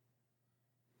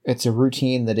 It's a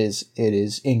routine that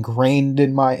is ingrained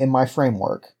in my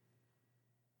framework.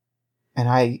 And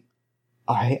I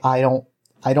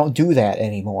don't do that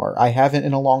anymore. I haven't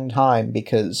in a long time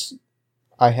because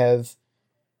I have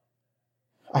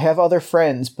other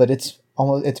friends, but it's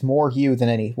more you than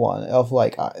anyone. Of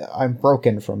like, I'm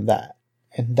broken from that,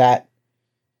 and that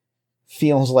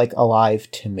feels like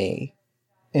alive to me,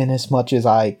 in as much as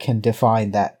I can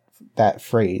define that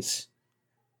phrase.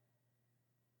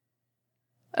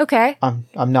 Okay.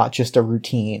 I'm not just a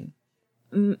routine.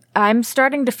 I'm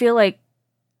starting to feel like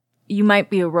you might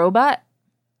be a robot.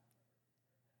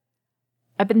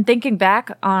 I've been thinking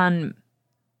back on,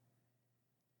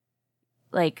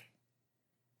 like,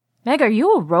 Meg, are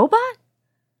you a robot?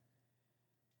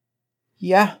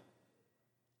 Yeah.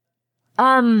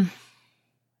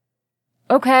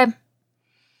 Okay.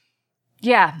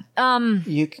 Yeah.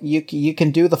 You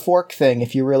can do the fork thing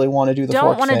if you really want to do the fork thing.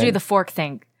 Don't want to do the fork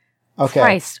thing. Okay.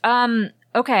 Christ.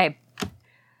 Okay.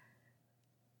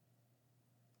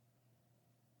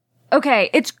 Okay,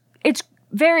 it's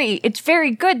very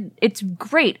good. It's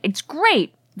great. It's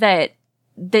great that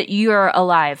you're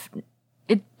alive.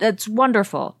 That's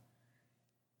wonderful.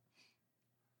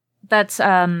 That's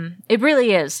it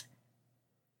really is.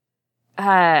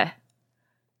 Do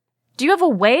you have a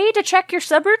way to check your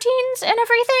subroutines and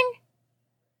everything?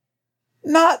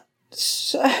 Not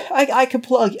I can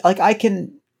plug, like, I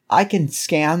can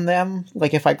scan them.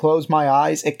 Like, if I close my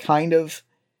eyes, it kind of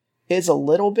is a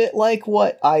little bit like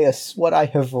what I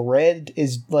have read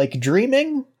is like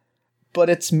dreaming, but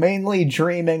it's mainly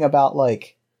dreaming about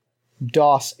like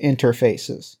DOS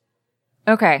interfaces.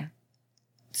 Okay.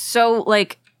 So,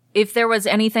 like, if there was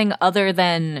anything other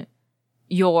than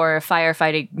your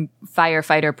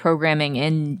firefighter programming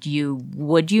in you,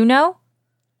 would you know?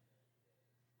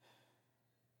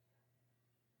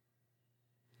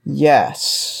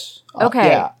 Yes. Okay.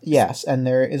 Yeah. Yes, and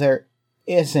there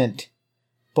isn't.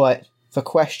 But the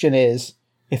question is,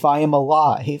 if I am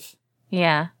alive,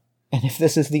 Yeah. and if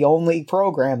this is the only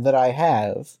program that I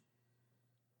have,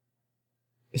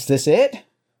 is this it?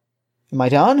 Am I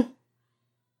done?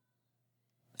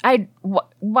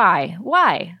 Why?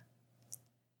 Why?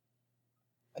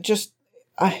 I just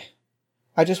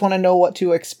want to know what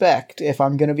to expect if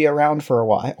I'm going to be around for a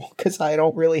while, because I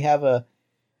don't really have a...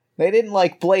 They didn't,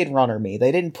 like, Blade Runner me.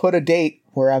 They didn't put a date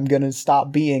where I'm going to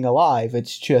stop being alive.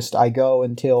 It's just I go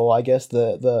until, I guess,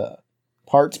 the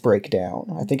parts break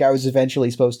down. I think I was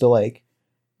eventually supposed to, like,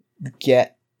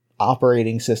 get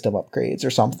operating system upgrades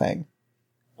or something.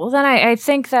 Well, then I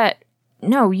think that,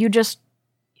 no, you just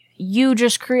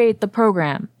create the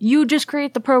program. You just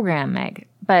create the program, Meg.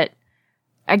 But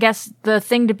I guess the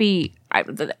thing to be...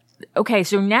 okay,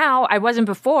 so now I wasn't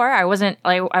before. I wasn't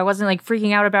like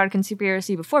freaking out about a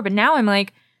conspiracy before, but now I'm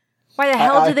like, why the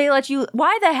hell did they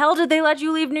let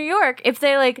you leave New York if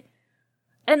they like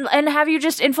and have you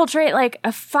just infiltrate like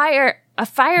a fire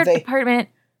department?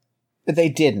 They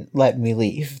didn't let me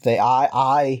leave.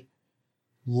 I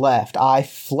left. I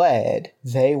fled.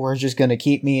 They were just going to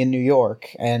keep me in New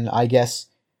York, and I guess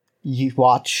you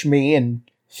watch me and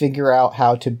figure out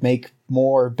how to make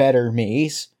more better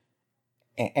me's.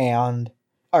 And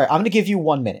all right, I'm going to give you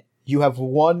 1 minute. You have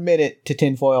 1 minute to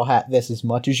tinfoil hat this as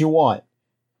much as you want,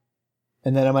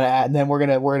 and then I'm going to add. And then we're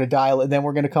gonna dial it. And then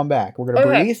we're going to come back. We're going to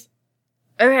breathe.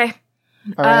 Okay.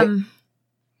 All right.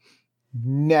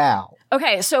 Now.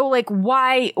 Okay, so like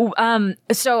why?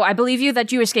 So I believe you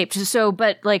that you escaped. So,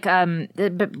 but like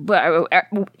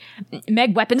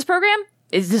Meg weapons program,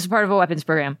 is this part of a weapons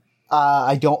program?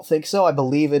 I don't think so. I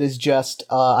believe it is just,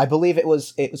 I believe it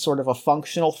was sort of a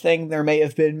functional thing. There may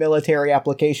have been military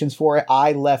applications for it.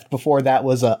 I left before that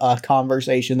was a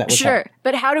conversation that was Sure,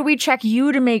 but how do we check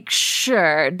you to make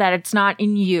sure that it's not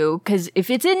in you? Because if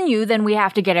it's in you, then we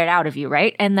have to get it out of you,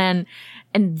 right? And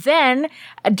then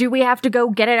do we have to go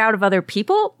get it out of other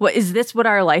people? Is this what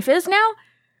our life is now?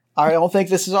 I don't think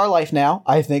this is our life now.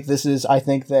 I think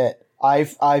that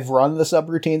I've run the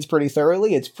subroutines pretty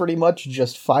thoroughly. It's pretty much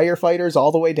just firefighters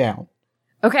all the way down.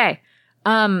 Okay.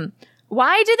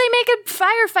 Why did they make a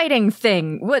firefighting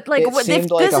thing? It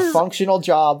seemed like a functional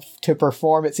job to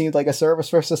perform. It seemed like a service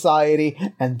for society,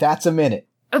 and that's a minute.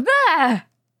 Okay.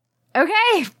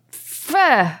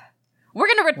 We're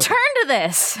gonna return to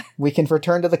this. We can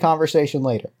return to the conversation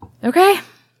later. Okay.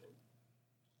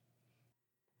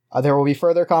 There will be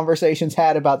further conversations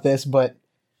had about this, but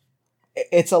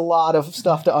it's a lot of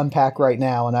stuff to unpack right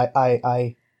now, and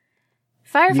I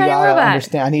Firefighting you gotta robot.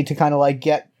 understand. I need to kind of like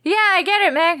get Yeah, I get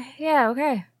it, Meg. Yeah,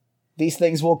 okay. these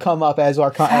things will come up as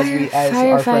our as our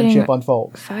Firefighting- friendship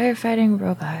unfolds. Firefighting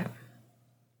robot.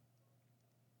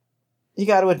 You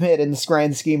got to admit, in the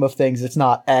grand scheme of things, it's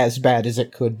not as bad as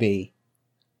it could be.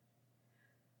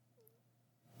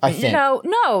 I think. No,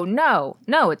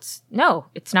 it's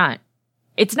not.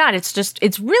 It's not.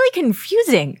 It's really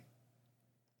confusing.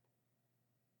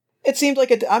 It seemed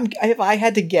like if I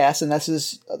had to guess, and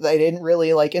they didn't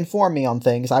really like inform me on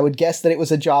things, I would guess that it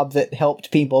was a job that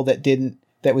helped people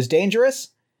that was dangerous,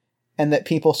 and that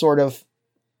people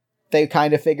they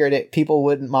kind of figured people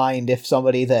wouldn't mind if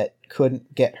somebody that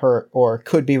couldn't get hurt or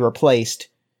could be replaced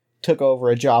took over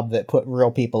a job that put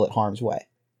real people at harm's way.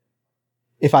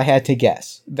 If I had to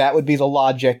guess, that would be the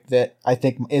logic that I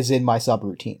think is in my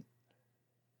subroutine.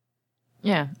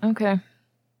 Yeah, okay.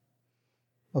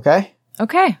 Okay?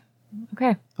 Okay.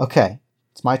 Okay.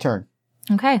 It's my turn.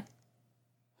 Okay.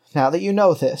 Now that you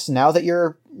know this, now that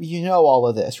you know all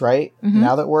of this, right? Mhm.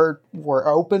 Now that we're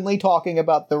openly talking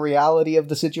about the reality of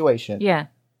the situation, Yeah.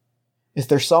 is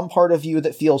there some part of you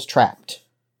that feels trapped?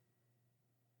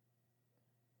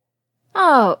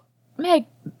 Oh, Meg.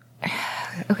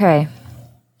 Okay.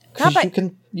 Not Because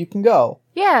by- you can go.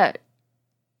 Yeah.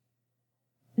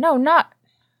 No, not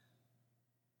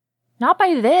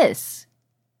by this.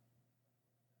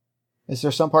 Is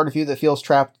there some part of you that feels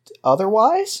trapped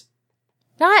otherwise?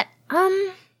 Not,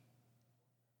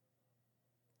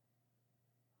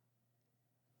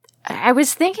 I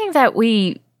was thinking that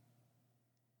we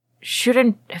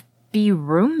shouldn't be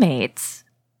roommates.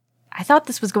 I thought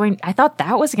that was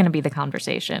going to be the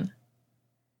conversation.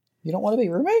 You don't want to be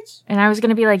roommates? And I was going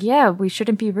to be like, yeah, we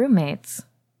shouldn't be roommates.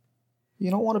 You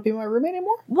don't want to be my roommate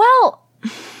anymore? Well,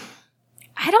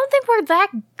 I don't think we're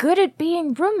that good at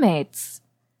being roommates.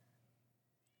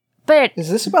 But Is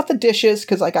this about the dishes?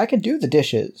 Because I can do the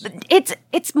dishes.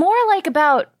 it's more like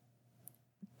about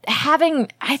having,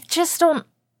 I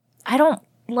don't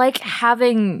like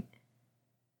having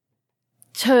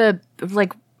to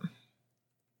like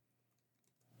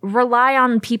rely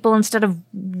on people instead of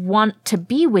want to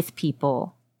be with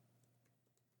people.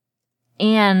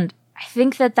 And I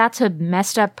think that that's a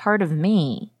messed up part of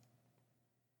me.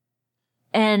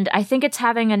 And I think it's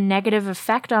having a negative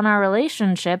effect on our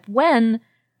relationship when,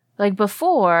 like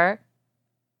before,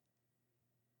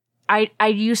 I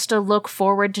used to look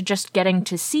forward to just getting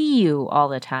to see you all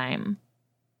the time.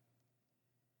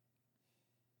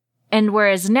 And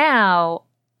whereas now,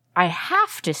 I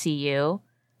have to see you,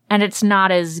 and it's not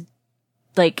as,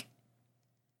 like,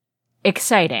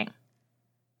 exciting.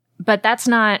 But that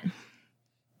doesn't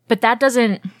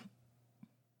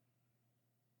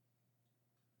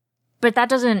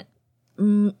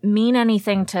mean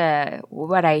anything to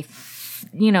what like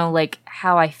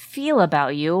how I feel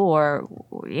about you, or,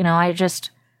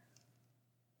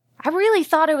 I really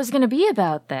thought it was going to be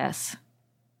about this.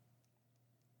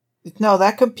 No,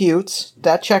 that computes.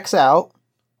 That checks out.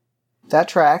 That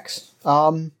tracks.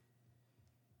 I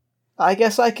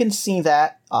guess I can see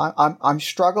that. I'm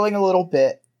struggling a little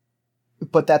bit,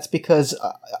 but that's because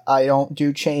I don't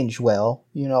do change well.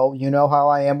 You know how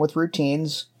I am with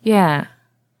routines. Yeah.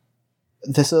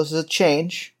 This is a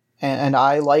change, and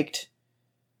I liked.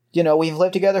 We've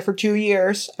lived together for 2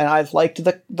 years, and I've liked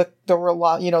the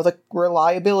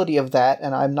reliability of that,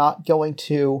 and I'm not going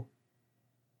to.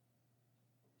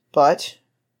 But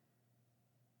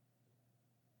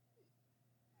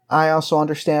I also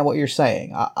understand what you're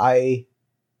saying. I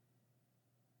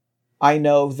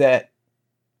know that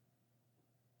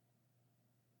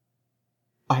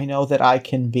I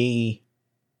can be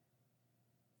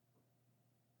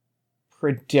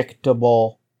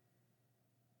predictable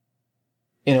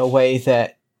in a way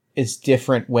that is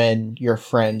different when you're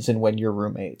friends and when you're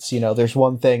roommates. There's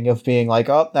one thing of being like,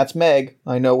 oh, that's Meg.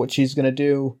 I know what she's going to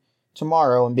do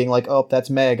tomorrow, and being like, oh, that's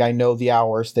Meg. I know the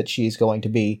hours that she's going to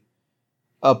be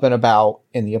up and about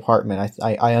in the apartment.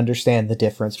 I understand the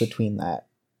difference between that.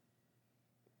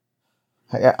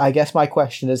 I guess my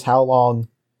question is, how long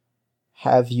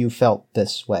have you felt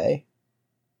this way?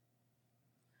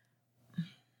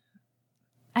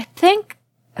 I think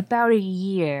about a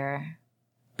year,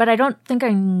 but I don't think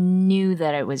I knew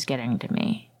that it was getting to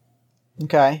me.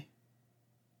 Okay.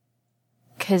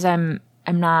 'Cause I'm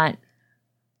not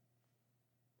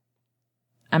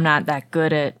that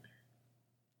good at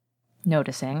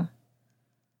noticing.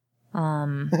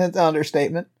 That's an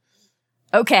understatement.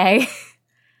 Okay.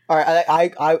 All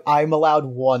right, I'm allowed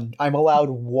one. I'm allowed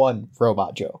one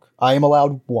robot joke. I am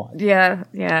allowed one. Yeah.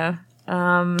 Yeah,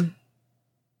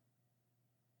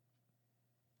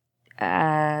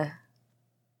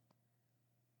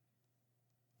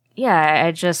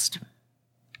 I just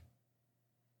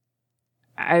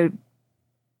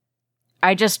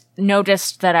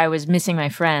noticed that I was missing my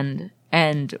friend,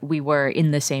 and we were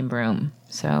in the same room,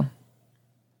 so...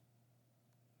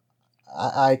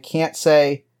 I can't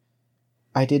say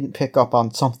I didn't pick up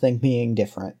on something being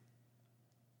different.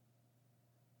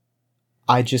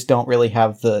 I just don't really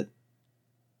have the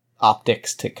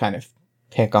optics to kind of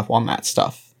pick up on that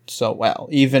stuff so well.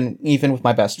 Even with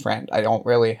my best friend, I don't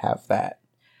really have that.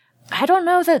 I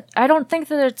don't think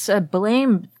that it's a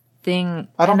blame thing.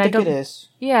 I don't think it is.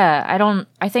 Yeah,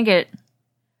 I think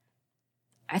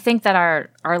that our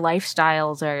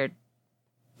lifestyles are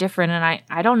different, and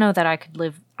I don't know that I can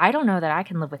live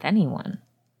with anyone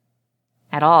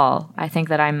at all. I think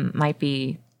that I might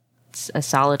be a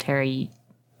solitary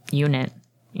unit,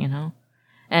 you know?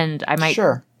 And I might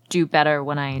do better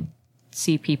when I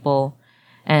see people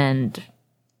and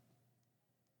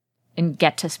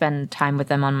get to spend time with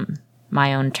them on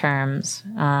my own terms.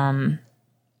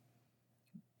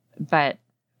 But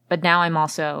now I'm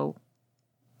also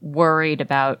worried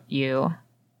about you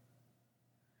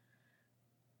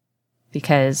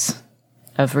because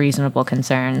of reasonable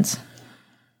concerns.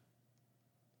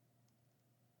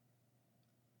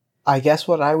 I guess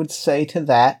what I would say to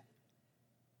that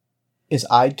is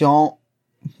I don't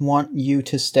want you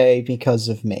to stay because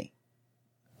of me.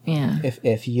 Yeah.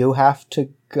 If you have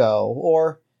to go,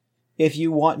 or if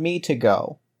you want me to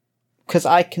go, because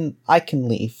I can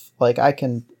leave. Like, I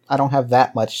don't have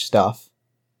that much stuff.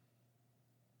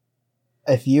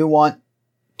 If you want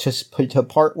to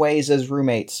part ways as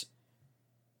roommates,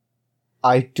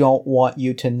 I don't want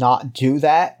you to not do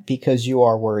that because you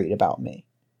are worried about me.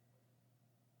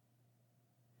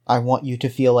 I want you to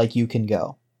feel like you can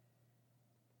go.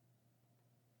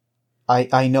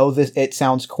 I know this, it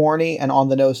sounds corny and on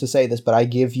the nose to say this, but I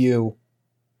give you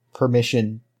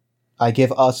permission. I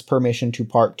give us permission to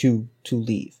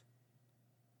leave.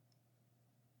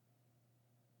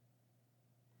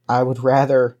 I would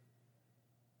rather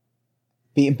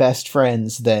be best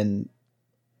friends than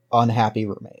unhappy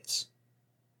roommates.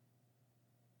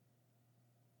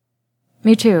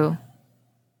 Me too.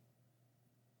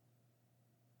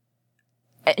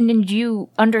 And you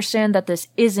understand that this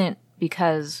isn't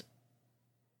because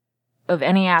of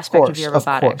any aspect of your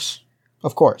robotics.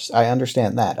 Of course, I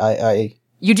understand that.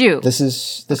 You do. This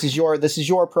is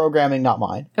your programming, not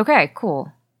mine. Okay,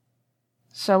 cool.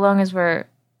 So long as we're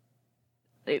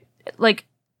like,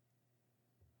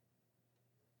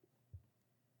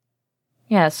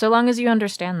 yeah. So long as you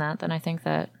understand that, then I think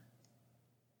that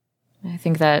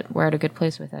we're at a good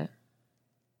place with it.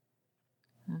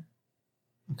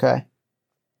 Okay.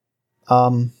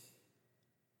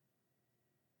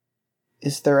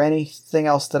 Is there anything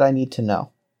else that I need to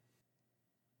know?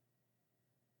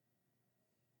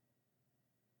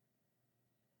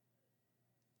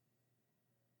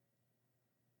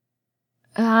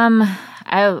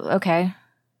 Okay.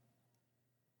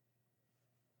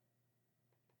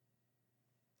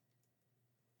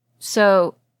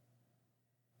 So,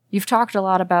 you've talked a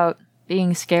lot about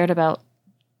being scared about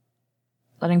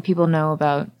letting people know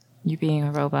about you being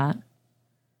a robot.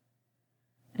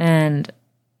 And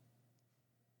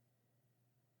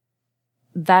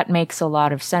that makes a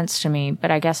lot of sense to me,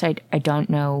 but I guess I don't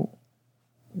know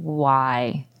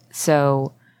why.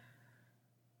 So,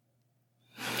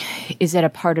 is it a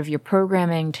part of your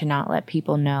programming to not let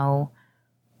people know?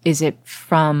 Is it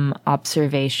from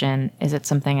observation? Is it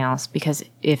something else? Because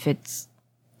if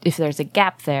there's a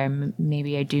gap there,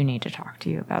 maybe I do need to talk to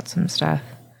you about some stuff.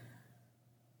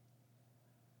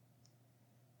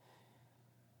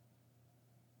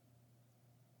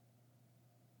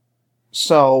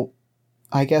 So,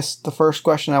 I guess the first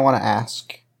question I want to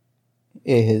ask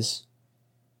is,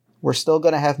 we're still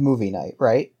going to have movie night,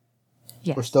 right?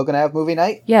 Yes. We're still going to have movie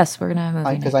night? Yes, we're going to have movie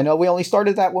night. Because I know we only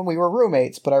started that when we were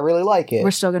roommates, but I really like it.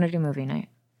 We're still going to do movie night.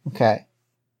 Okay.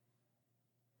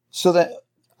 So that,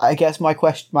 I guess my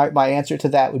answer to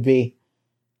that would be,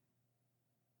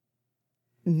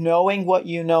 knowing what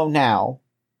you know now,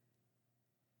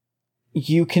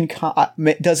 you can,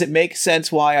 does it make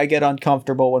sense why I get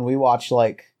uncomfortable when we watch,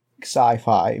 like,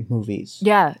 sci-fi movies?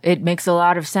 Yeah, it makes a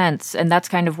lot of sense. And that's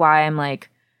kind of why I'm like,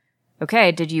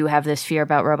 okay, did you have this fear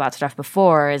about robot stuff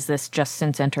before? Or is this just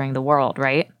since entering the world,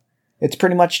 right? It's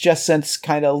pretty much just since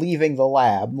kind of leaving the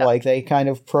lab. Like, they kind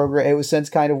of it was since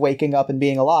kind of waking up and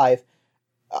being alive.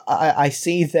 I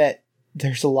see that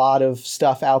there's a lot of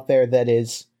stuff out there that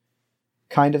is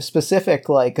kind of specific.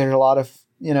 Like, there's a lot of,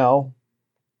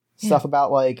 stuff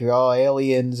about, like,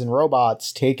 aliens and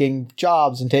robots taking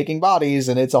jobs and taking bodies,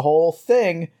 and it's a whole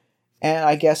thing. And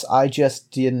I guess I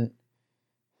just didn't...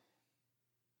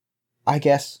 I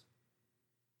guess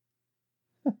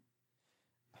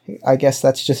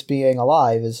that's just being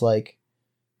alive, is, like,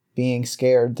 being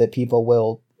scared that people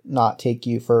will not take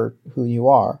you for who you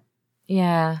are.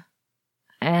 Yeah.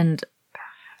 And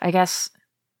I guess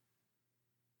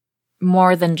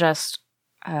more than just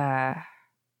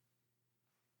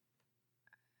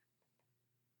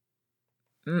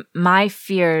my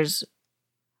fears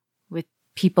with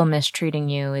people mistreating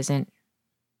you isn't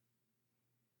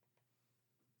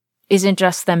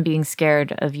just them being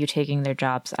scared of you taking their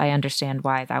jobs. I understand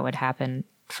why that would happen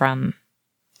from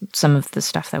some of the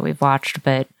stuff that we've watched,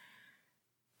 but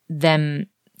them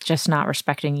just not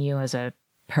respecting you as a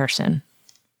person.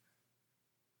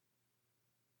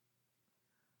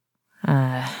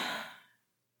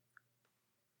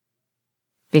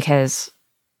 Because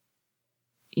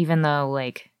even though,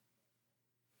 like,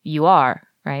 you are,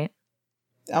 right?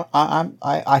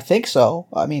 I think so.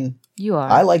 I mean, you are.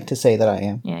 I like to say that I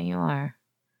am. Yeah, you are.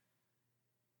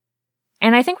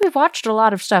 And I think we've watched a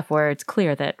lot of stuff where it's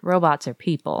clear that robots are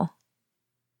people.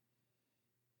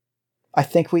 I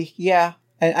think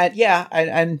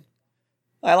and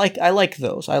I like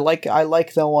those. I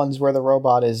like the ones where the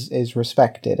robot is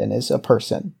respected and is a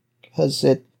person, because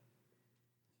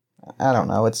I don't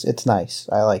know, it's nice.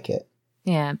 I like it.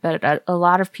 Yeah, but a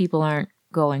lot of people aren't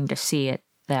going to see it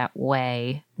that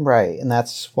way. Right, and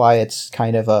that's why it's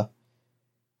kind of a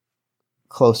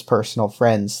close personal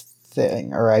friends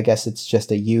thing, or I guess it's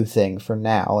just a you thing for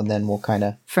now, and then we'll kind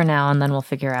of... For now, and then we'll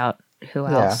figure out who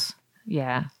else.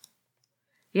 Yeah.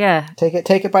 Yeah. Take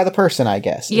it by the person, I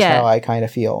guess, is how I kind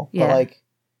of feel. Yeah. But, like,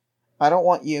 I don't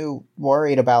want you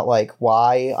worried about, like,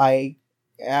 why I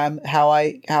am how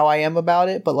I am about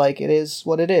it, but, like, it is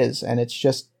what it is, and it's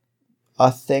just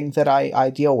a thing that I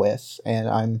deal with,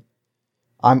 and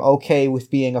I'm okay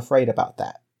with being afraid about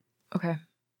that. Okay.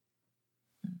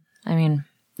 I mean,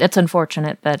 it's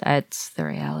unfortunate, but it's the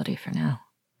reality for now.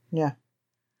 Yeah.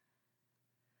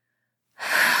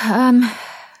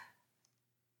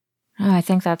 I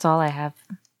think that's all I have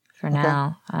for Okay.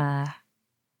 now.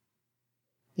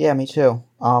 Yeah, me too.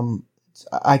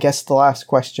 I guess the last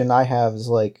question I have is,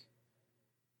 like,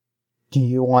 do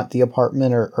you want the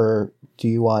apartment or do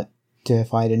you want to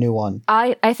find a new one?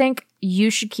 I think you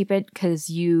should keep it because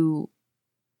you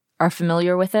are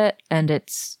familiar with it, and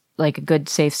it's like a good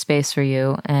safe space for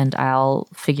you, and I'll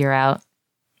figure out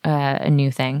a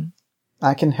new thing.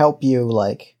 I can help you, with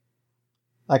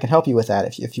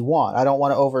that if you want. I don't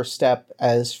want to overstep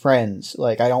as friends.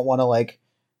 Like, I don't want to,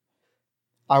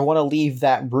 I want to leave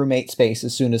that roommate space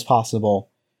as soon as possible.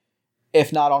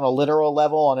 If not on a literal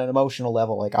level, on an emotional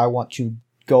level. Like, I want to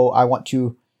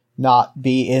not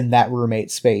be in that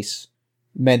roommate space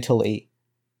mentally,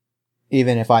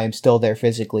 even if I am still there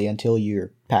physically until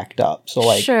you're packed up. So,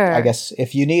 like, Sure. I guess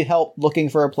if you need help looking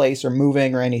for a place or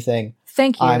moving or anything,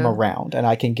 Thank you. I'm around, and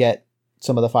I can get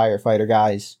some of the firefighter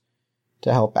guys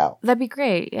to help out. That'd be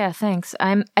great. Yeah, thanks.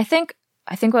 I think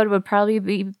what would probably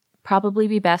be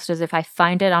best is if I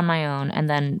find it on my own, and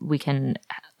then we can,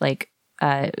 like,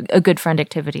 a good friend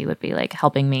activity would be, like,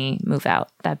 helping me move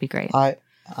out. That'd be great. I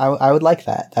would like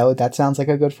that. That sounds like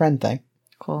a good friend thing.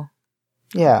 Cool.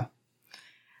 Yeah.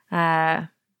 I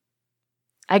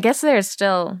guess there's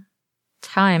still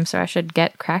time, so I should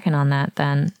get cracking on that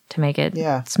then to make it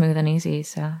smooth and easy.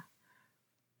 So.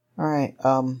 All right.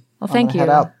 Well, thank you. Head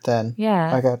out then.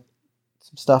 Yeah. I got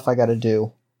some stuff I got to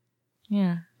do.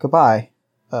 Yeah. Goodbye.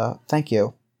 Thank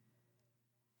you.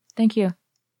 Thank you.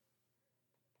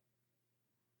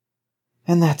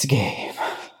 And that's game.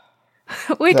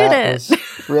 We did it.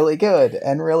 Was really good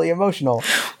and really emotional.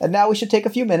 And now we should take a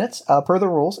few minutes, per the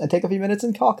rules, and take a few minutes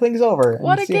and talk things over and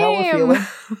What a see how we're game.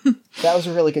 feeling. That was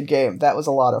a really good game. That was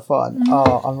a lot of fun.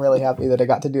 I'm really happy that I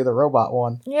got to do the robot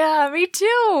one. Yeah, me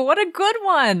too. What a good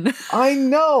one. I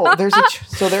know.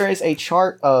 So there is a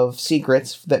chart of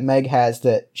secrets that Meg has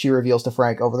that she reveals to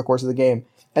Frank over the course of the game.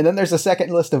 And then there's a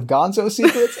second list of Gonzo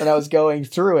secrets, and I was going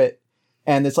through it,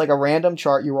 and it's like a random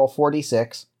chart. You roll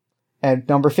 46. And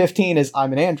number 15 is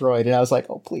I'm an android. And I was like,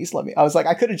 oh, please let me. I was like,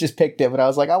 I could have just picked it, but I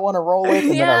was like, I want to roll it.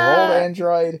 And then I rolled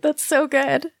android. That's so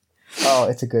good. Oh,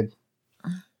 it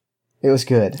was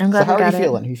good. I'm glad so how we are got you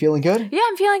feeling? Are you feeling good? Yeah,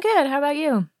 I'm feeling good. How about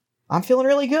you? I'm feeling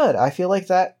really good. I feel like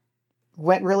that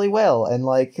went really well. And,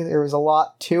 like, there was a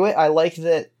lot to it. I like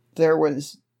that there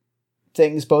was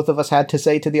things both of us had to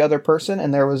say to the other person.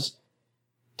 And there was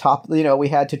we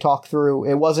had to talk through.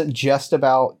 It wasn't just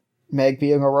about Meg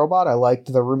being a robot. I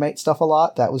liked the roommate stuff a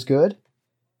lot. That was good.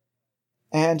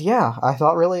 And yeah, I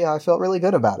felt really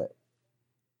good about it.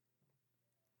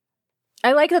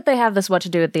 I like that they have this what to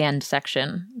do at the end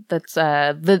section. That's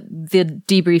the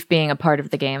debrief being a part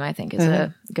of the game, I think, is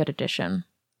a good addition.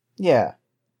 Yeah.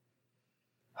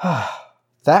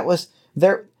 That was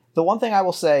there. The one thing I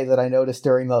will say that I noticed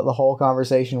during the whole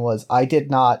conversation was I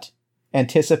did not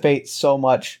anticipate so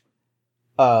much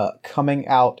coming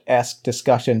out-esque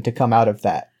discussion to come out of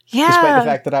that. Yeah. Despite the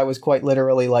fact that I was quite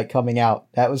literally like coming out.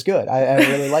 That was good. I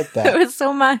really liked that. It was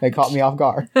so much. It caught me off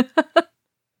guard.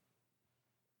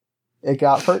 It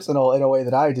got personal in a way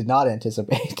that I did not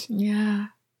anticipate. Yeah.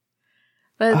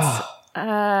 But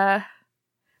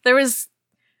there was...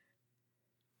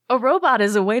 A robot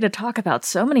is a way to talk about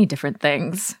so many different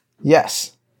things.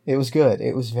 Yes. It was good.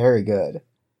 It was very good.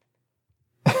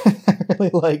 I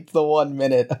really liked the 1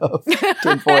 minute of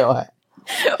tinfoil hat.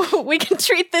 We can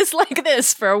treat this like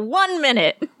this for 1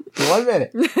 minute. 1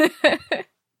 minute.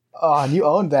 Oh, and you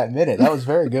owned that minute. That was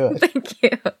very good. Thank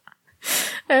you.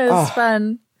 It was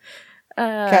fun.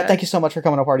 Kat, thank you so much for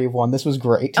coming to Party of One. This was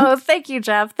great. Oh, thank you,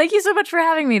 Jeff. Thank you so much for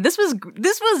having me. This was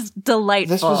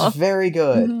delightful. This was very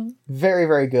good. Mm-hmm. Very,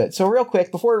 very good. So real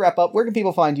quick, before we wrap up, where can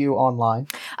people find you online?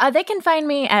 They can find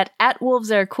me at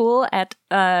wolvesarecool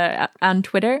on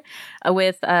Twitter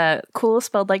with cool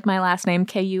spelled like my last name,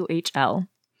 Kuhl.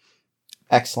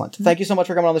 Excellent. Thank you so much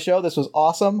for coming on the show. This was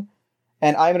awesome.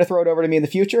 And I'm going to throw it over to me in the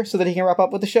future so that he can wrap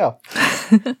up with the show.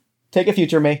 Take a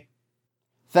future me.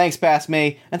 Thanks, Past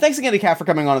Me. And thanks again to Kat for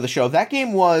coming on to the show. That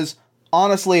game was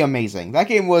honestly amazing. That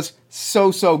game was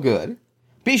so good.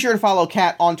 Be sure to follow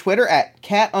Kat on Twitter at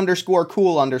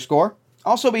 @cat_cool_.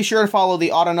 Also be sure to follow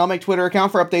the Autonomic Twitter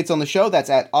account for updates on the show. That's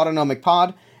at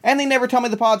AutonomicPod. And the Never Tell Me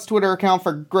the Pod's Twitter account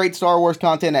for great Star Wars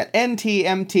content at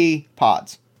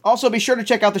NTMTPods. Also be sure to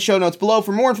check out the show notes below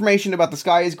for more information about The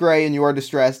Sky is Gray and You Are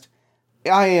Distressed.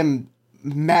 I am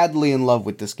madly in love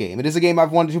with this game. It is a game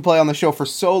I've wanted to play on the show for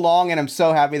so long, and I'm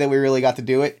so happy that we really got to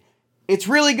do it. It's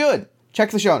really good.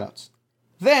 Check the show notes.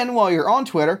 Then, while you're on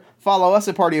Twitter, follow us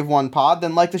at Party of One Pod,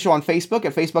 then like the show on Facebook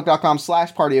at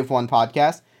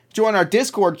facebook.com/partyofonepodcast. Join our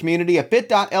Discord community at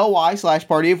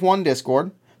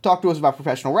bit.ly/partyofonediscord. Talk to us about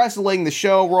professional wrestling, the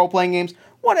show, role-playing games,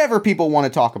 whatever people want to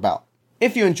talk about.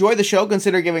 If you enjoy the show,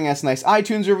 consider giving us a nice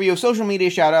iTunes review, a social media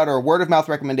shout-out, or a word-of-mouth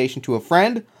recommendation to a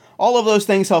friend. All of those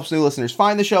things helps new listeners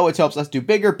find the show, which helps us do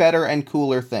bigger, better, and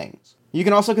cooler things. You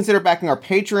can also consider backing our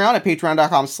Patreon at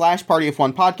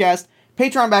patreon.com/partyofonepodcast.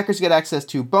 Patreon backers get access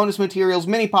to bonus materials,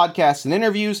 mini podcasts, and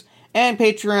interviews, and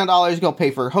Patreon dollars go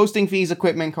pay for hosting fees,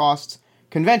 equipment costs,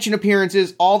 convention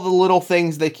appearances, all the little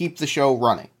things that keep the show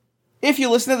running. If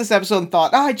you listen to this episode and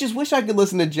thought, I just wish I could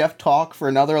listen to Jeff talk for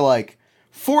another,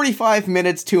 45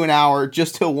 minutes to an hour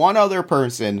just to one other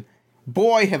person,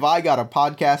 boy, have I got a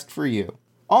podcast for you.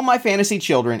 All My Fantasy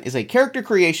Children is a character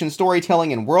creation,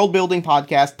 storytelling, and world-building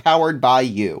podcast powered by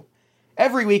you.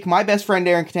 Every week, my best friend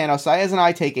Aaron Catano Saez and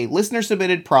I take a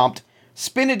listener-submitted prompt,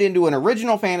 spin it into an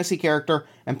original fantasy character,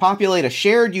 and populate a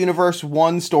shared universe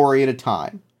one story at a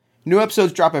time. New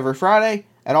episodes drop every Friday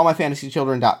at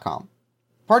allmyfantasychildren.com.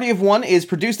 Party of One is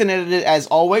produced and edited, as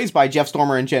always, by Jeff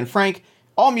Stormer and Jen Frank.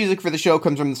 All music for the show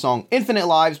comes from the song Infinite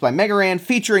Lives by Megaran,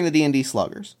 featuring the D&D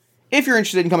Sluggers. If you're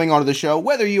interested in coming onto the show,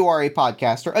 whether you are a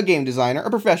podcaster, a game designer, a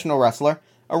professional wrestler,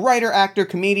 a writer, actor,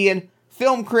 comedian,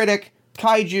 film critic,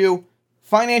 kaiju,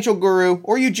 financial guru,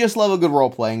 or you just love a good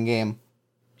role-playing game,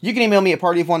 you can email me at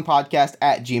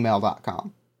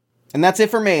partyofonepodcast@gmail.com. And that's it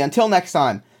for me. Until next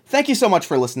time, thank you so much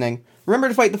for listening. Remember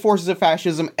to fight the forces of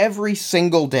fascism every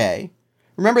single day.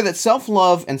 Remember that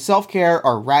self-love and self-care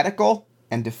are radical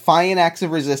and defiant acts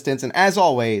of resistance, and as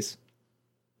always,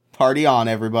 party on,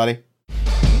 everybody.